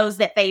CT knows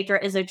that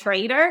Phaedra is a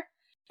traitor.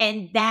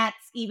 And that's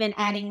even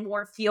adding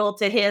more fuel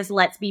to his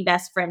let's be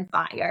best friend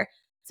fire.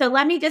 So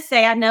let me just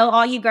say, I know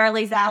all you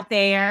girlies out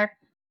there,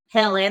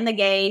 hell in the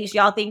gays,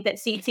 y'all think that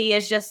CT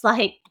is just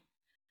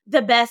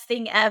the best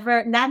thing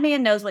ever. That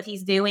man knows what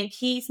he's doing.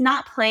 He's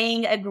not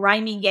playing a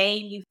grimy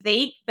game, you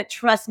think, but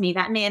trust me,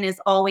 that man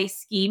is always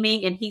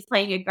scheming and he's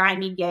playing a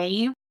grimy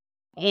game.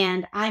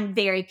 And I'm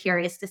very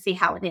curious to see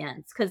how it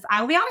ends. Because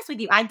I'll be honest with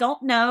you, I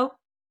don't know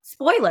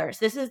spoilers.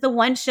 This is the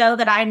one show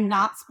that I'm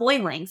not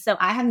spoiling. So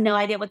I have no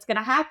idea what's going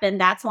to happen.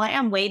 That's why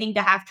I'm waiting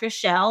to have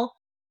Trishelle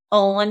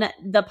on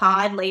the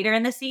pod later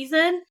in the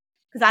season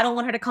because I don't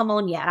want her to come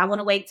on yet. I want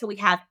to wait till we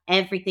have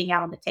everything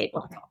out on the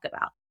table to talk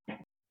about.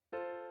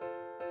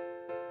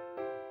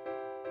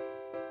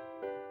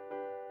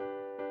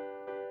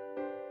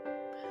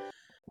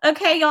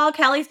 Okay, y'all,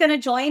 Kelly's going to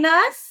join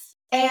us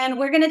and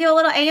we're going to do a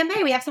little AMA.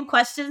 We have some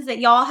questions that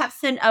y'all have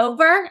sent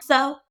over.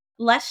 So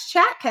let's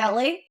chat,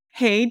 Kelly.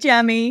 Hey,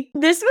 Jemmy.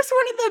 This was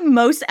one of the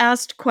most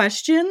asked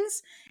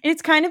questions.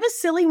 It's kind of a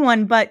silly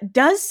one, but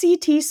does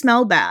CT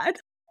smell bad?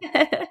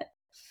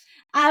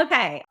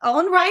 Okay,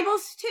 on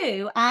Rivals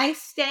 2, I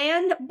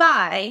stand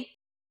by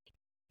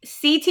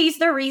CT's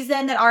the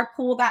reason that our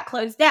pool got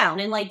closed down.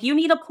 And like, you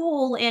need a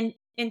pool in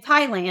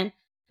Thailand,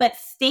 but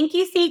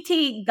Stinky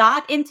CT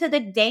got into the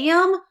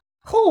damn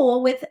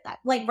pool with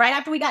like right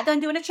after we got done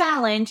doing a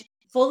challenge,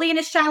 fully in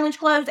his challenge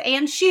clothes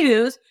and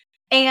shoes.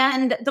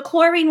 And the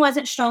chlorine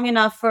wasn't strong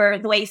enough for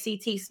the way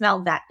CT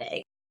smelled that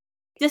day.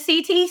 Does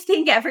CT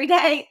stink every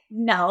day?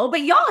 No,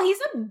 but y'all, he's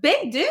a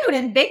big dude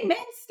and big men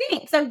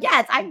stink. So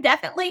yes, I've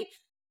definitely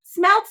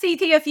smelled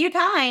CT a few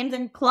times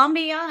in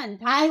Colombia and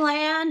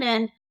Thailand,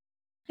 and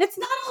it's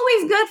not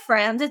always good,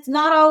 friends. It's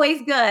not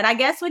always good. I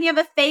guess when you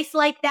have a face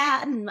like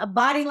that and a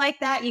body like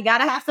that, you got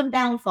to have some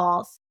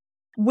downfalls.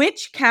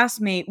 Which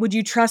castmate would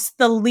you trust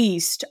the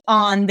least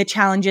on the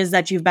challenges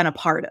that you've been a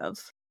part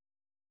of?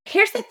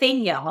 Here's the thing,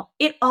 y'all.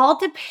 It all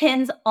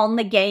depends on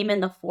the game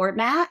and the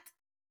format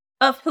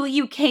of who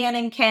you can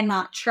and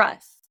cannot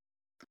trust.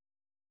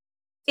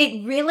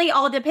 It really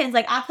all depends.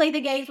 Like, I play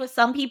the games with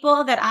some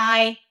people that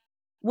I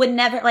would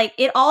never, like,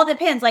 it all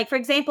depends. Like, for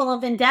example,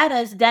 on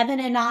Vendettas, Devin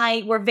and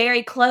I were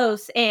very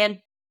close. And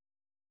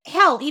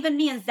hell, even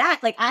me and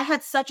Zach, like, I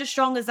had such a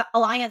strong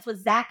alliance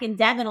with Zach and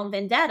Devin on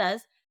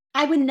Vendettas.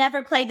 I would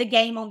never play the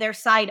game on their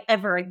side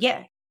ever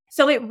again.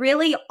 So it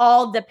really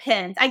all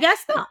depends. I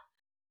guess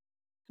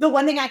the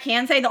one thing I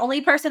can say, the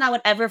only person I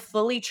would ever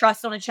fully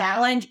trust on a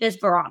challenge is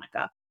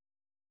Veronica.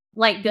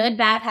 Like, good,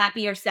 bad,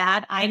 happy, or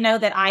sad. I know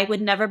that I would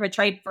never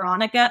betray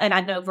Veronica, and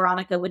I know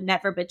Veronica would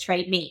never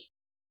betray me.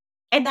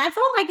 And that's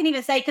all I can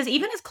even say, because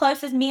even as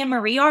close as me and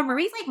Marie are,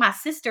 Marie's like my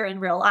sister in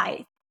real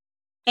life.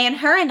 And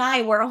her and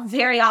I were on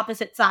very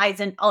opposite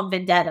sides on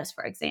Vendettas,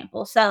 for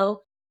example.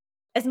 So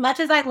as much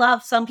as I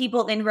love some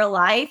people in real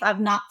life, I've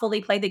not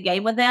fully played the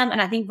game with them.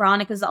 And I think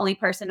Veronica's the only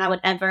person I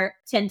would ever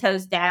 10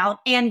 toes down.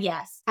 And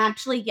yes,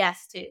 actually,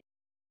 yes, too.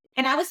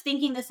 And I was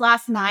thinking this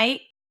last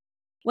night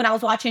when I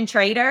was watching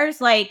Traders,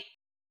 like,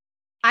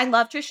 I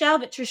love Trishelle,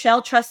 but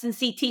Trishelle trusting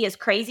CT is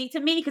crazy to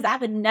me because I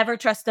would never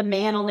trust a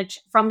man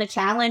from the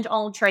challenge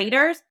on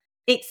Traders,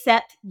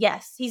 except,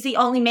 yes, he's the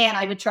only man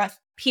I would trust,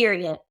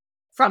 period,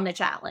 from the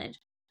challenge.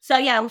 So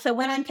yeah, so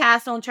when I'm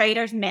cast on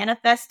Traders,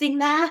 manifesting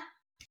that,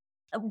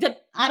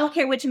 I don't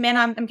care which men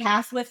I'm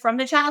cast with from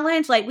the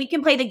challenge. Like, we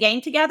can play the game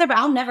together, but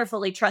I'll never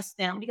fully trust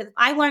them because if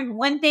I learned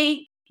one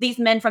thing, these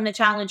men from the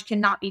challenge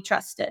cannot be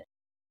trusted,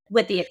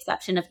 with the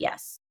exception of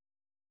yes.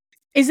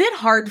 Is it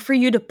hard for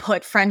you to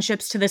put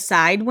friendships to the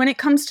side when it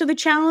comes to the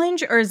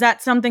challenge, or is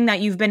that something that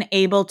you've been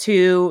able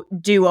to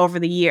do over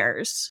the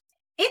years?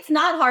 It's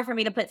not hard for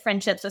me to put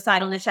friendships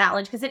aside on the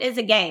challenge because it is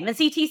a game. And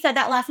CT said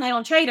that last night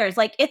on Traders.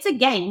 Like, it's a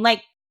game.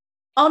 Like,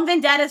 on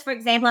Vendettas, for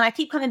example, and I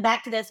keep coming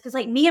back to this because,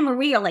 like, me and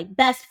Marie are, like,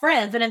 best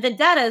friends. And in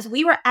Vendettas,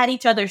 we were at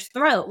each other's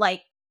throat.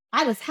 Like,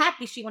 I was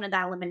happy she wanted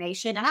that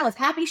elimination, and I was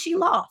happy she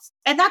lost.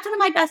 And that's one of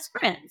my best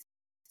friends.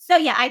 So,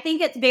 yeah, I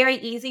think it's very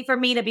easy for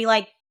me to be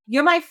like,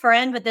 you're my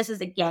friend, but this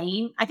is a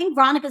game. I think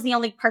Veronica's the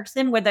only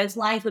person where those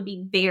lines would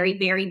be very,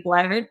 very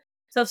blurred.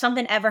 So if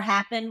something ever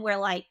happened where,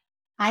 like,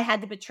 I had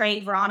to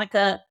betray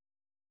Veronica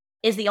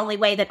is the only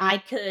way that I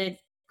could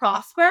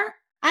prosper.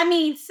 I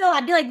mean, still,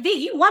 I'd be like,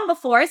 V, you won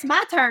before. It's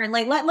my turn.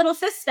 Like, let little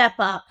sis step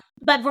up.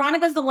 But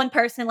Veronica's the one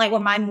person, like,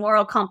 where my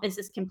moral compass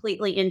is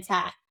completely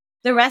intact.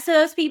 The rest of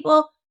those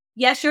people,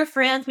 yes, you're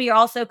friends, but you're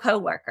also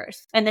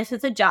coworkers. And this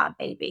is a job,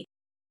 baby.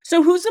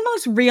 So who's the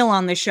most real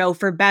on the show,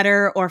 for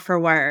better or for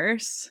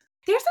worse?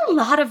 There's a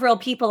lot of real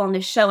people on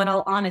this show, in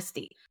all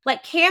honesty.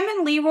 Like, Cam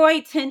and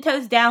Leroy, 10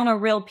 toes down, are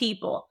real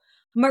people.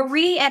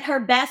 Marie, at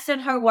her best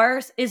and her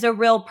worst, is a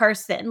real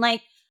person.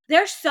 Like,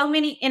 there's so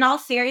many, in all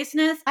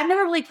seriousness, I've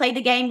never really played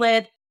the game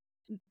with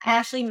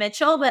Ashley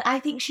Mitchell, but I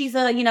think she's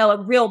a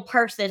real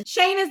person.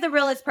 Shane is the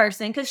realest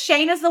person because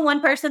Shane is the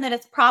one person that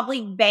is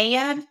probably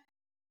banned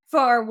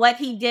for what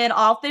he did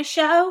off the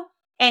show.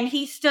 And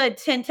he stood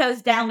 10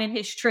 toes down in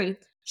his truth.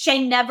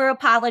 Shane never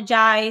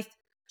apologized.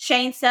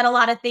 Shane said a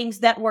lot of things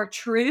that were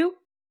true,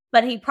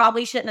 but he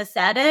probably shouldn't have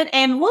said it.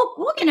 And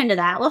we'll get into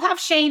that. We'll have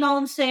Shane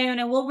on soon,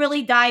 and we'll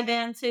really dive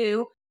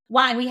into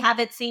why we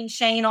haven't seen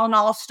Shane on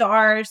All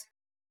Stars,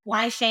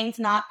 why Shane's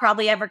not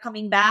probably ever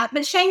coming back.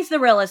 But Shane's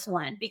the realest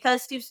one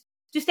because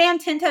to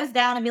stand 10 toes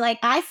down and be like,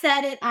 I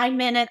said it, I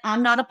meant it,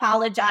 I'm not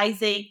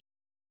apologizing.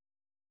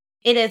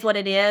 It is what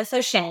it is.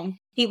 So Shane,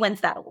 he wins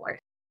that award.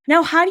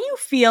 Now, how do you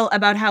feel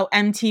about how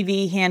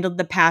MTV handled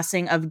the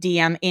passing of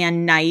DM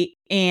and Knight?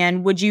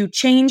 And would you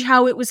change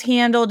how it was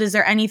handled? Is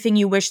there anything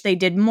you wish they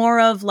did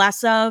more of,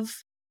 less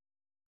of?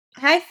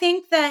 I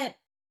think that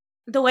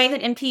the way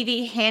that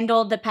MTV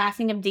handled the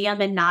passing of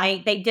DM and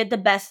Knight, they did the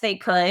best they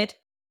could.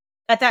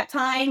 at that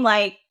time.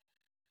 Like,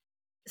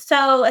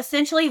 so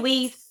essentially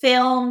we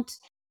filmed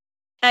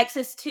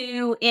Exes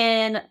 2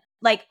 in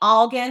like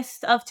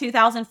August of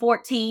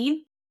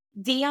 2014.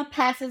 Dia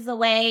passes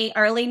away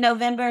early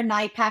November,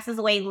 Night passes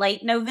away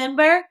late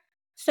November.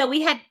 So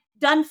we had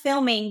done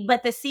filming,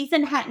 but the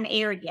season hadn't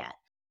aired yet.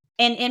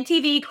 And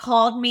MTV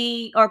called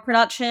me, or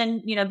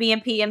production,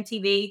 BMP,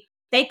 MTV,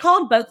 they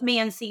called both me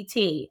and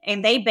CT.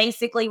 And they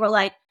basically were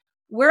like,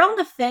 we're on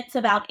the fence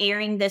about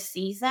airing this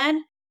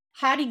season.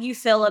 How do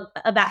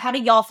how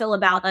do y'all feel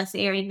about us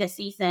airing this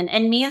season?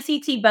 And me and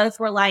CT both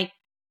were like,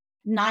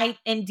 Knight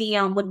and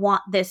Dion would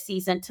want this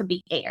season to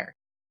be aired.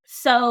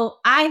 So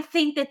I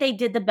think that they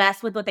did the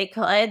best with what they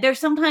could. There's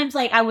sometimes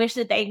like I wish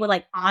that they would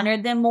like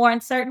honor them more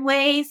in certain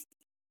ways,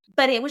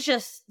 but it was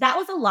just that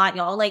was a lot,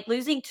 y'all. Like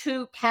losing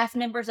two cast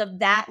members of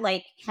that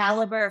like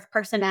caliber of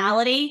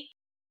personality,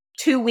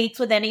 2 weeks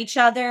within each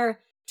other,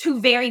 two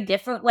very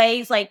different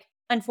ways. Like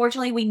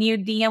unfortunately, we knew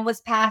Dion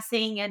was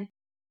passing, and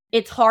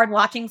it's hard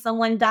watching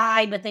someone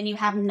die, but then you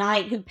have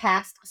Knight who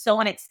passed so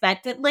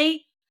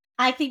unexpectedly.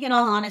 I think, in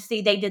all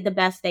honesty, they did the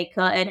best they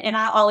could. And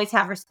I always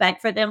have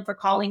respect for them for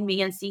calling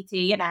me and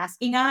CT and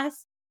asking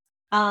us.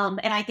 And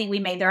I think we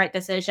made the right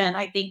decision.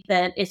 I think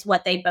that it's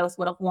what they both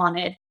would have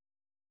wanted.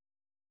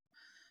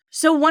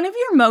 So one of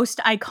your most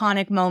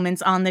iconic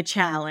moments on the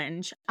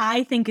challenge,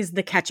 I think, is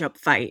the Ketchup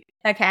fight.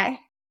 Okay.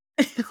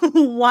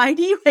 Why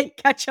do you hate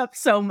Ketchup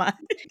so much?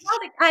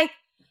 I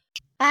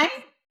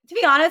to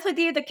be honest with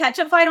you, the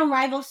Ketchup fight on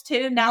Rivals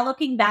 2, now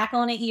looking back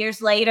on it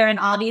years later, and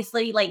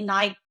obviously like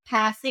Night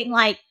passing,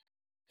 like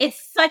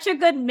it's such a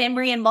good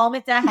memory and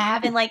moment to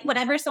have. And like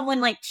whenever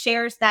someone like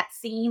shares that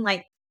scene,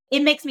 like it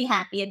makes me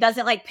happy. It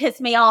doesn't like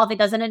piss me off. It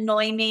doesn't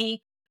annoy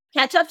me.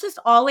 Ketchup's just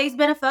always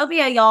been a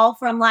phobia, y'all,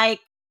 from like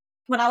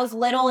when I was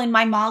little and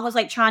my mom was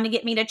like trying to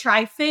get me to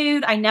try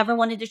food. I never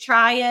wanted to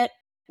try it.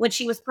 When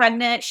she was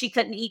pregnant, she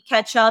couldn't eat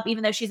ketchup,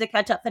 even though she's a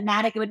ketchup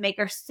fanatic. It would make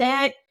her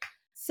sick.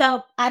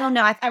 So I don't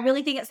know. I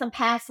really think it's some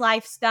past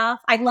life stuff.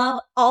 I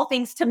love all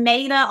things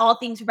tomato, all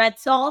things red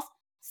sauce.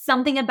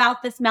 Something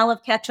about the smell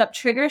of ketchup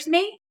triggers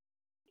me.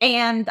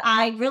 And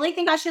I really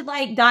think I should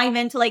like dive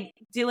into like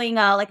doing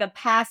a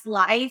past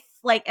life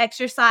like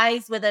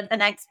exercise with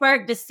an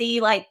expert to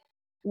see like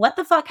what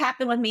the fuck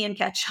happened with me and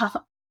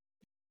ketchup.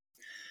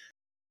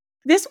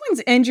 This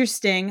one's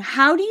interesting.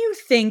 How do you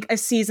think a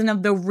season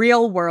of The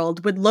Real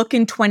World would look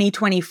in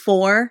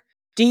 2024?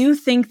 Do you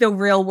think The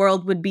Real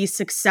World would be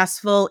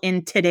successful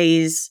in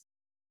today's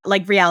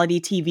like reality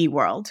TV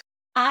world?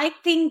 I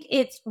think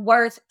it's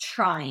worth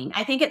trying.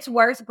 I think it's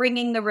worth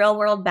bringing The Real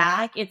World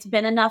back. It's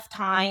been enough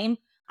time.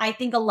 I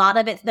think a lot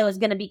of it, though, is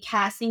going to be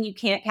casting. You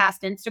can't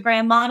cast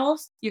Instagram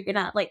models. You're going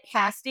to like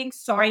casting.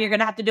 Sorry, you're going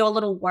to have to do a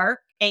little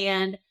work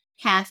and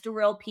cast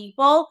real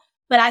people.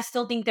 But I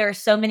still think there are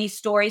so many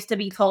stories to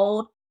be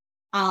told.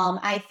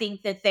 I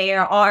think that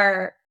there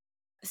are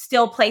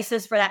still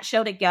places for that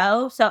show to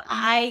go. So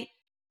I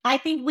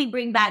think we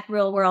bring back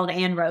Real World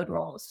and Road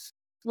Rules.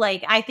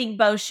 Like, I think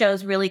both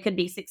shows really could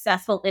be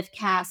successful if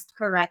cast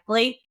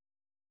correctly.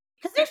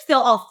 Because there's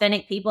still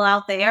authentic people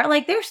out there.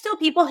 Like, there's still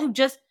people who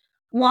just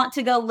want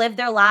to go live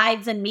their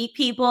lives and meet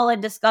people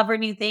and discover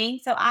new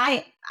things. So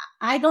I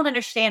don't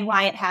understand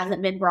why it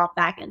hasn't been brought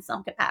back in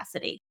some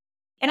capacity.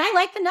 And I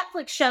like the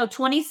Netflix show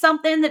 20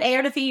 something that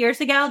aired a few years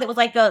ago that was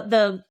like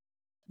the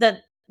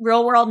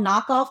Real World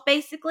knockoff,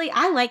 basically.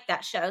 I like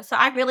that show. So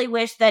I really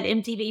wish that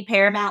MTV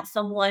Paramount,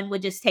 someone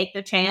would just take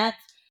the chance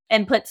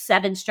and put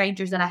 7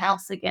 strangers in a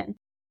house again.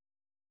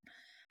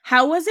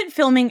 How was it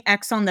filming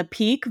X on the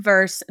Peak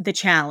versus The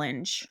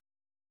Challenge?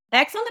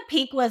 X on the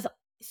Peak was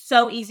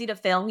so easy to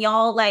film,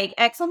 y'all. Like,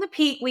 X on the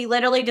Peak, we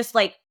literally just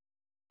like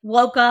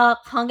woke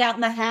up, hung out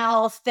in the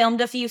house,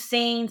 filmed a few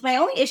scenes. My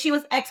only issue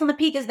with X on the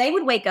Peak is they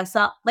would wake us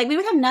up. Like, we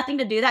would have nothing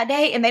to do that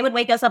day, and they would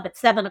wake us up at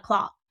 7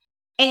 o'clock.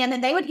 And then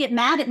they would get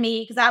mad at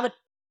me because I would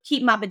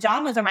keep my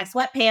pajamas or my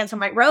sweatpants or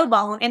my robe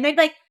on. And they'd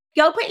be like,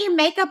 go put your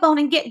makeup on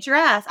and get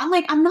dressed. I'm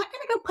like, I'm not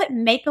going to go put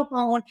makeup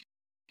on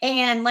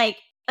and like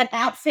an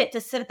outfit to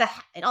sit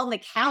on the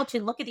couch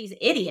and look at these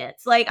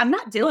idiots. Like, I'm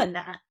not doing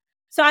that.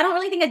 So I don't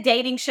really think a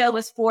dating show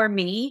was for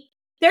me.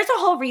 There's a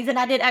whole reason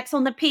I did X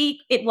on the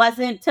Peak. It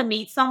wasn't to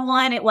meet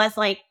someone. It was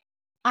like,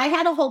 I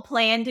had a whole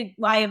plan to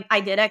why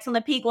I did X on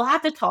the Peak. We'll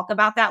have to talk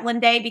about that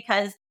one day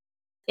because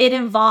it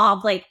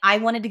involved, like, I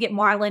wanted to get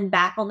Marlon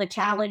back on the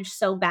challenge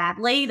so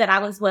badly that I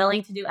was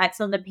willing to do X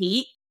on the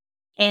Peak.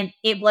 And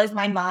it blows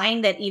my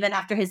mind that even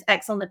after his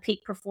X on the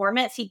Peak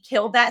performance, he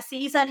killed that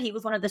season. He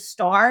was one of the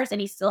stars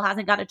and he still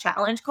hasn't got a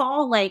challenge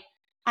call. Like,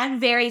 I'm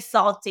very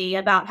salty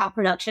about how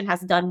production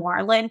has done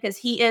Marlon because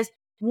he is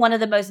one of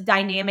the most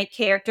dynamic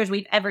characters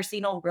we've ever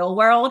seen on Real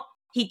World.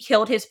 He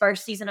killed his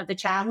first season of the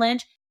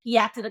challenge. He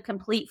acted a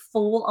complete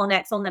fool on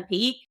X on the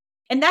Peak.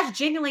 And that's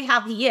genuinely how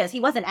he is. He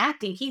wasn't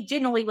acting. He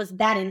genuinely was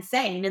that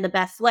insane in the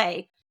best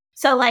way.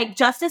 So, like,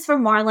 justice for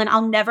Marlon,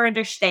 I'll never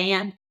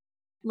understand.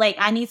 Like,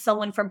 I need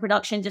someone from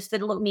production just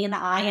to look me in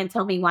the eye and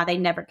tell me why they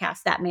never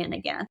cast that man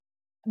again.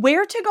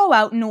 Where to go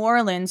out in New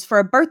Orleans for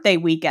a birthday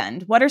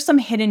weekend? What are some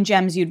hidden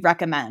gems you'd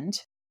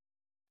recommend?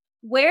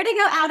 Where to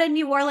go out in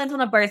New Orleans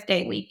on a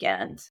birthday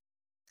weekend?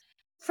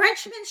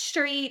 Frenchman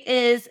Street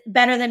is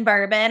better than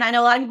Bourbon. I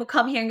know a lot of people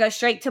come here and go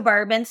straight to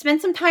Bourbon.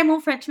 Spend some time on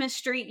Frenchman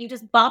Street. You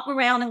just bop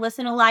around and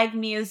listen to live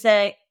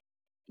music.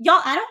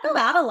 Y'all, I don't go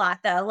out a lot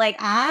though. Like,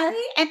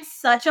 I am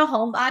such a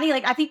homebody.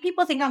 Like, I think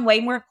people think I'm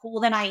way more cool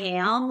than I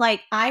am.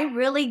 Like, I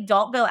really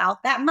don't go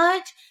out that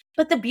much.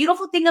 But the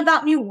beautiful thing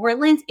about New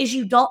Orleans is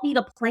you don't need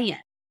a plan.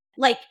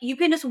 Like, you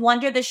can just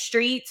wander the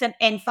streets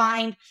and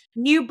find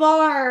new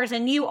bars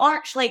and new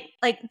arch. Like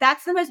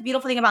that's the most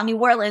beautiful thing about New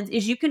Orleans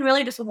is you can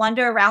really just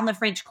wander around the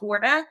French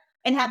Quarter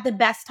and have the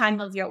best time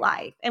of your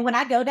life. And when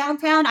I go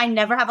downtown, I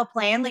never have a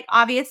plan. Like,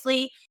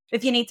 obviously,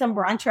 if you need some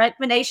brunch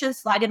recommendations,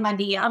 slide in my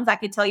DMs. I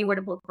can tell you where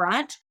to book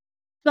brunch.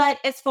 But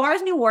as far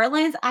as New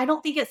Orleans, I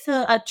don't think it's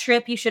a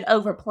trip you should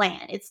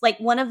overplan. It's like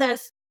one of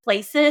those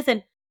places,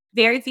 and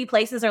very few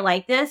places are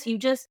like this. You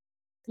just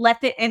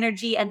let the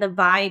energy and the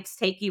vibes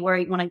take you where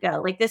you want to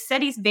go. Like, this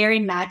city's very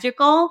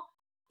magical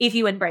if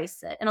you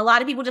embrace it. And a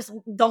lot of people just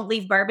don't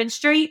leave Bourbon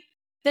Street.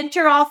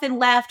 Venture off and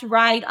left,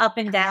 right, up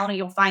and down, and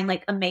you'll find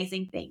like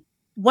amazing things.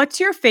 What's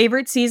your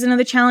favorite season of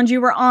the challenge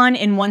you were on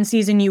and one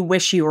season you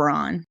wish you were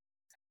on?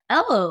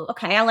 Oh,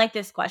 okay. I like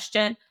this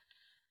question.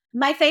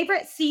 My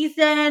favorite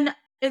season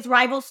is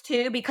Rivals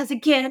 2 because,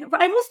 again,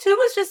 Rivals 2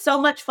 was just so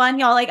much fun,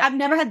 y'all. Like, I've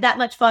never had that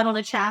much fun on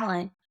a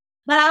challenge.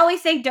 But I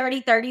always say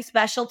Dirty 30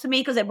 special to me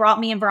because it brought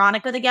me and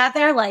Veronica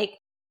together. Like,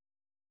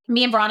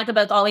 me and Veronica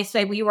both always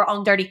say we were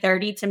on Dirty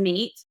 30 to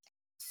meet.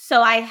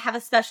 So I have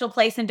a special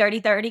place in Dirty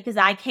 30 because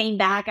I came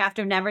back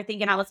after never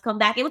thinking I was coming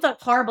back. It was a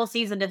horrible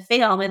season to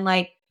film, and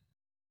like,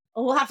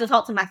 we'll have to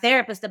talk to my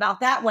therapist about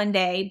that one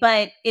day,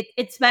 but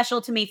it's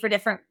special to me for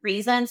different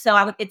reasons.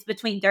 So it's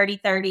between Dirty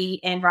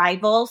 30 and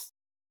Rivals.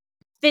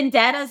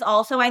 Vendettas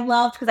also I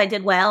loved because I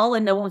did well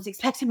and no one was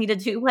expecting me to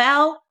do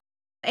well.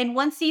 And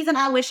one season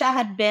I wish I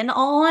had been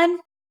on,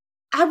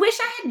 I wish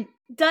I had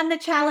done the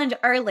challenge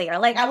earlier.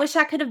 Like, I wish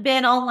I could have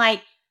been on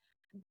like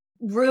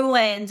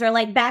Ruins or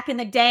like back in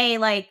the day,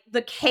 like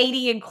the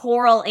Katie and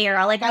Coral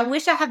era. Like, I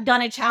wish I had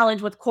done a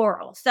challenge with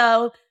Coral.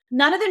 So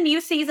none of the new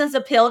seasons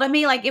appeal to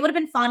me. Like, it would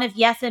have been fun if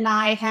Yes and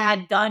I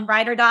had done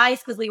Ride or Dies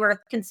because we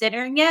were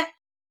considering it.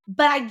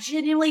 But I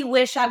genuinely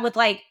wish I would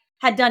like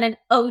had done an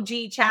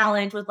OG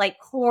challenge with like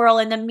Coral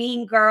and the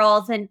Mean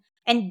Girls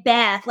and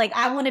Beth. Like,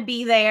 I want to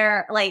be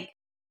there, like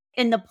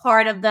in the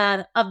part of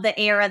the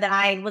era that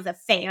I was a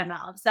fan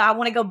of. So I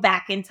want to go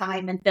back in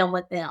time and film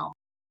with them.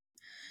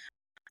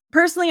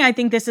 Personally, I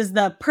think this is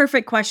the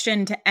perfect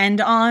question to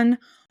end on.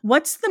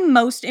 What's the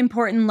most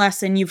important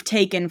lesson you've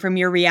taken from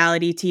your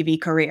reality TV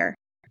career?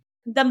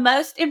 The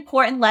most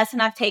important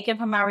lesson I've taken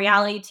from my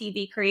reality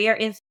TV career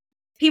is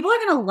people are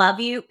going to love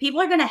you.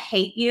 People are going to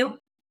hate you.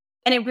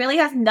 And it really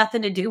has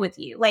nothing to do with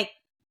you. Like,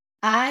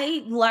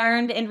 I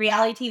learned, and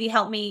reality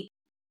TV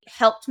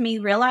helped me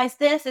realize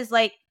this is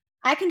like,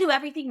 I can do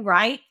everything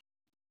right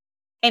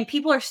and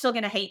people are still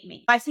going to hate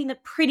me. I've seen the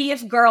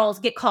prettiest girls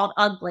get called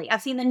ugly.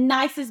 I've seen the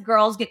nicest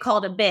girls get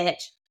called a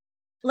bitch.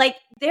 Like,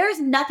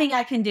 there's nothing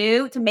I can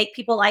do to make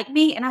people like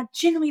me. And I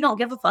genuinely don't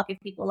give a fuck if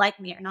people like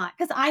me or not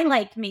because I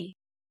like me.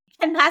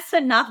 And that's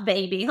enough,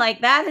 baby.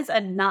 Like, that is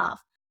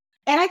enough.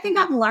 And I think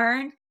I've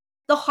learned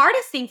the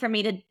hardest thing for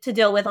me to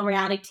deal with on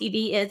reality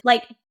TV is,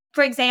 like,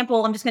 for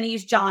example, I'm just going to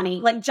use Johnny.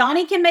 Like,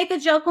 Johnny can make a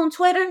joke on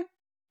Twitter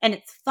and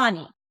it's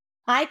funny.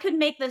 I could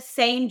make the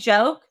same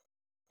joke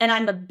and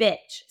I'm a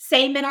bitch.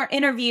 Same in our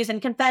interviews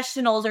and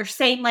confessionals, or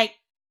same, like,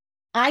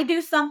 I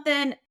do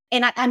something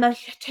and I'm a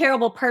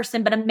terrible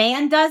person, but a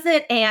man does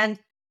it and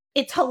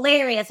it's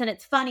hilarious and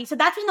it's funny. So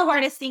that's been the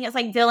hardest thing, is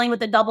like dealing with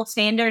the double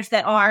standards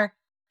that are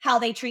how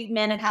they treat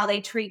men and how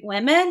they treat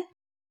women.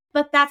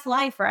 But that's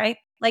life, right?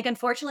 Like,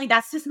 unfortunately,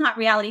 that's just not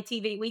reality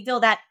TV. We deal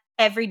that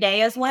every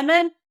day as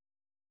women.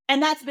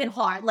 And that's been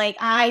hard. Like,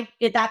 I've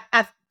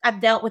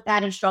dealt with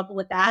that and struggled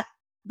with that.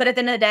 But at the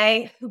end of the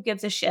day, who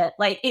gives a shit?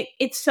 Like,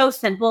 it's so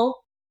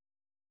simple.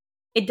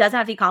 It doesn't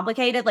have to be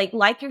complicated.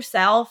 Like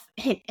yourself,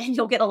 and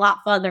you'll get a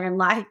lot further in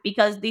life,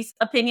 because these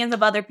opinions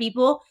of other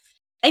people,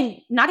 and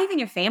not even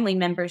your family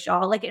members,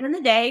 y'all, like, at the end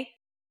of the day,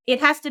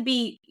 it has to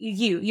be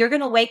you. You're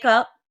going to wake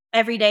up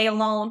every day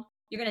alone.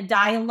 You're going to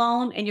die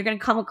alone, and you're going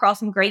to come across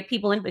some great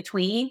people in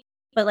between.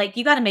 But like,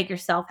 you got to make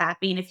yourself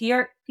happy. And if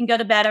you can go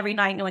to bed every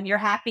night knowing you're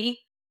happy,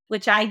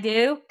 which I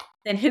do,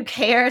 then who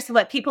cares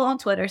what people on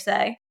Twitter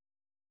say?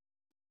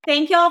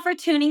 Thank y'all for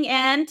tuning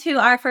in to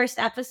our first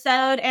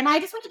episode. And I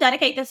just want to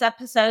dedicate this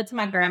episode to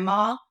my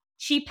grandma.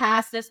 She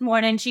passed this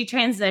morning. She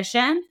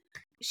transitioned.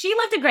 She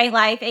lived a great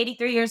life,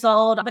 83 years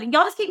old. But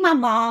y'all just keep my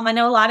mom. I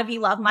know a lot of you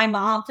love my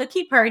mom. So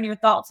keep her in your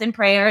thoughts and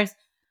prayers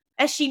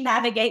as she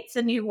navigates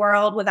a new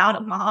world without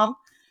a mom.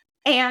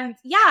 And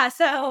yeah,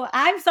 so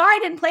I'm sorry I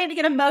didn't plan to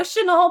get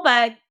emotional,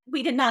 but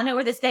we did not know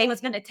where this day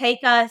was going to take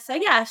us. So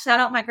yeah,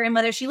 shout out my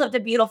grandmother. She lived a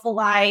beautiful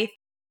life.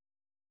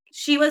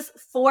 She was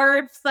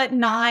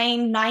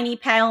 4'9", 90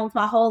 pounds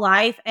my whole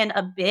life, and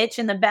a bitch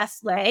in the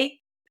best way.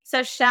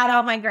 So shout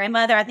out my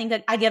grandmother. I think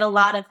that I get a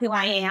lot of who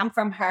I am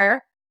from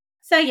her.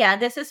 So yeah,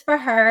 this is for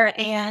her.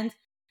 And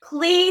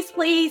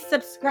Please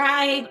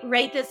subscribe,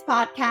 rate this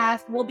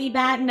podcast. We'll be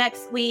back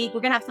next week.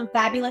 We're going to have some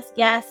fabulous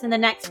guests in the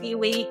next few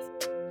weeks.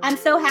 I'm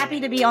so happy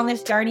to be on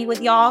this journey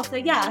with y'all. So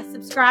yeah,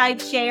 subscribe,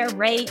 share,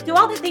 rate, do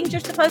all the things you're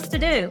supposed to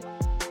do.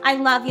 I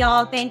love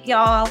y'all. Thank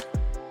y'all.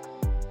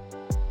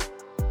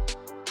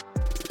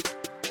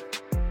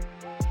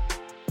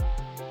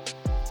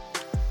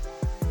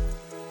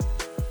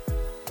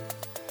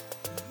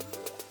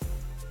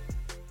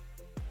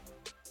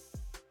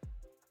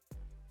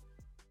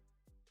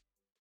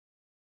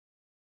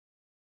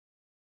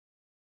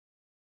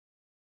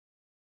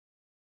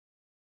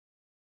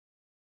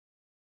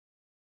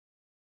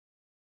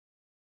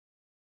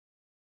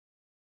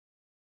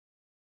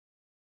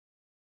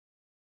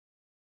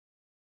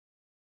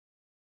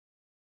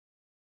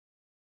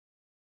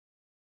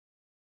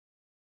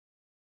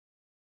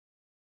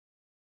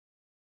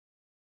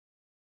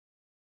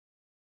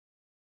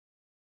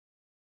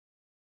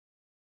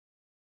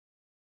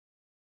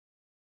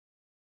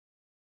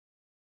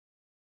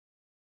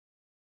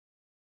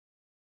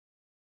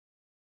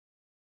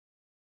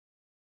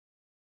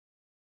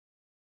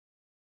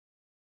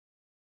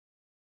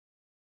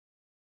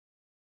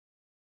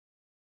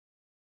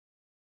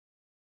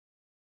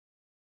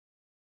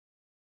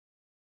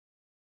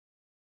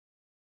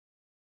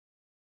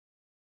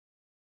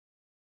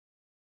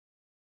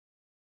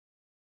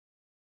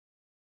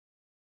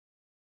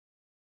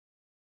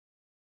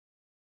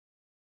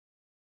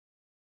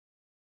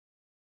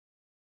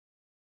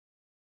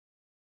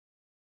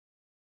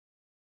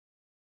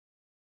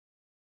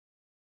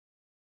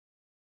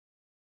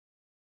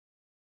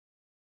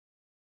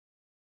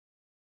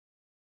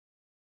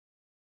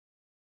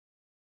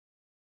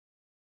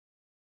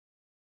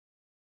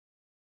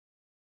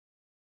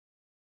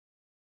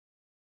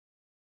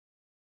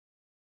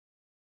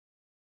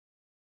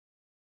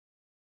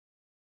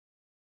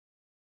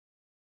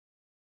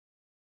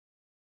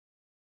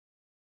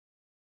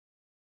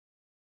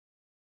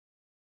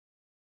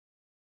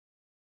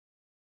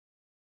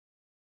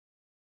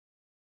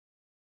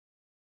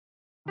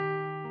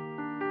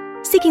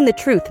 Seeking the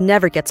truth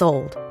never gets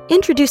old.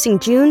 Introducing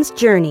June's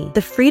Journey,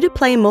 the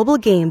free-to-play mobile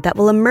game that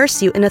will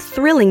immerse you in a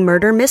thrilling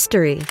murder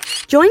mystery.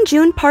 Join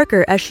June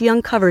Parker as she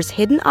uncovers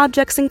hidden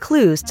objects and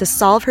clues to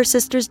solve her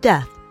sister's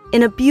death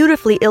in a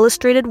beautifully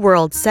illustrated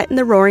world set in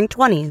the Roaring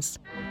 '20s.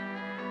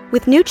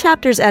 With new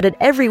chapters added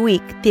every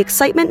week, the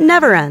excitement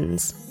never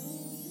ends.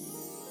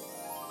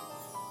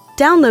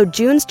 Download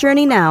June's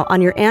Journey now on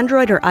your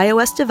Android or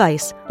iOS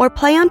device, or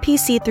play on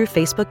PC through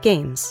Facebook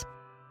Games.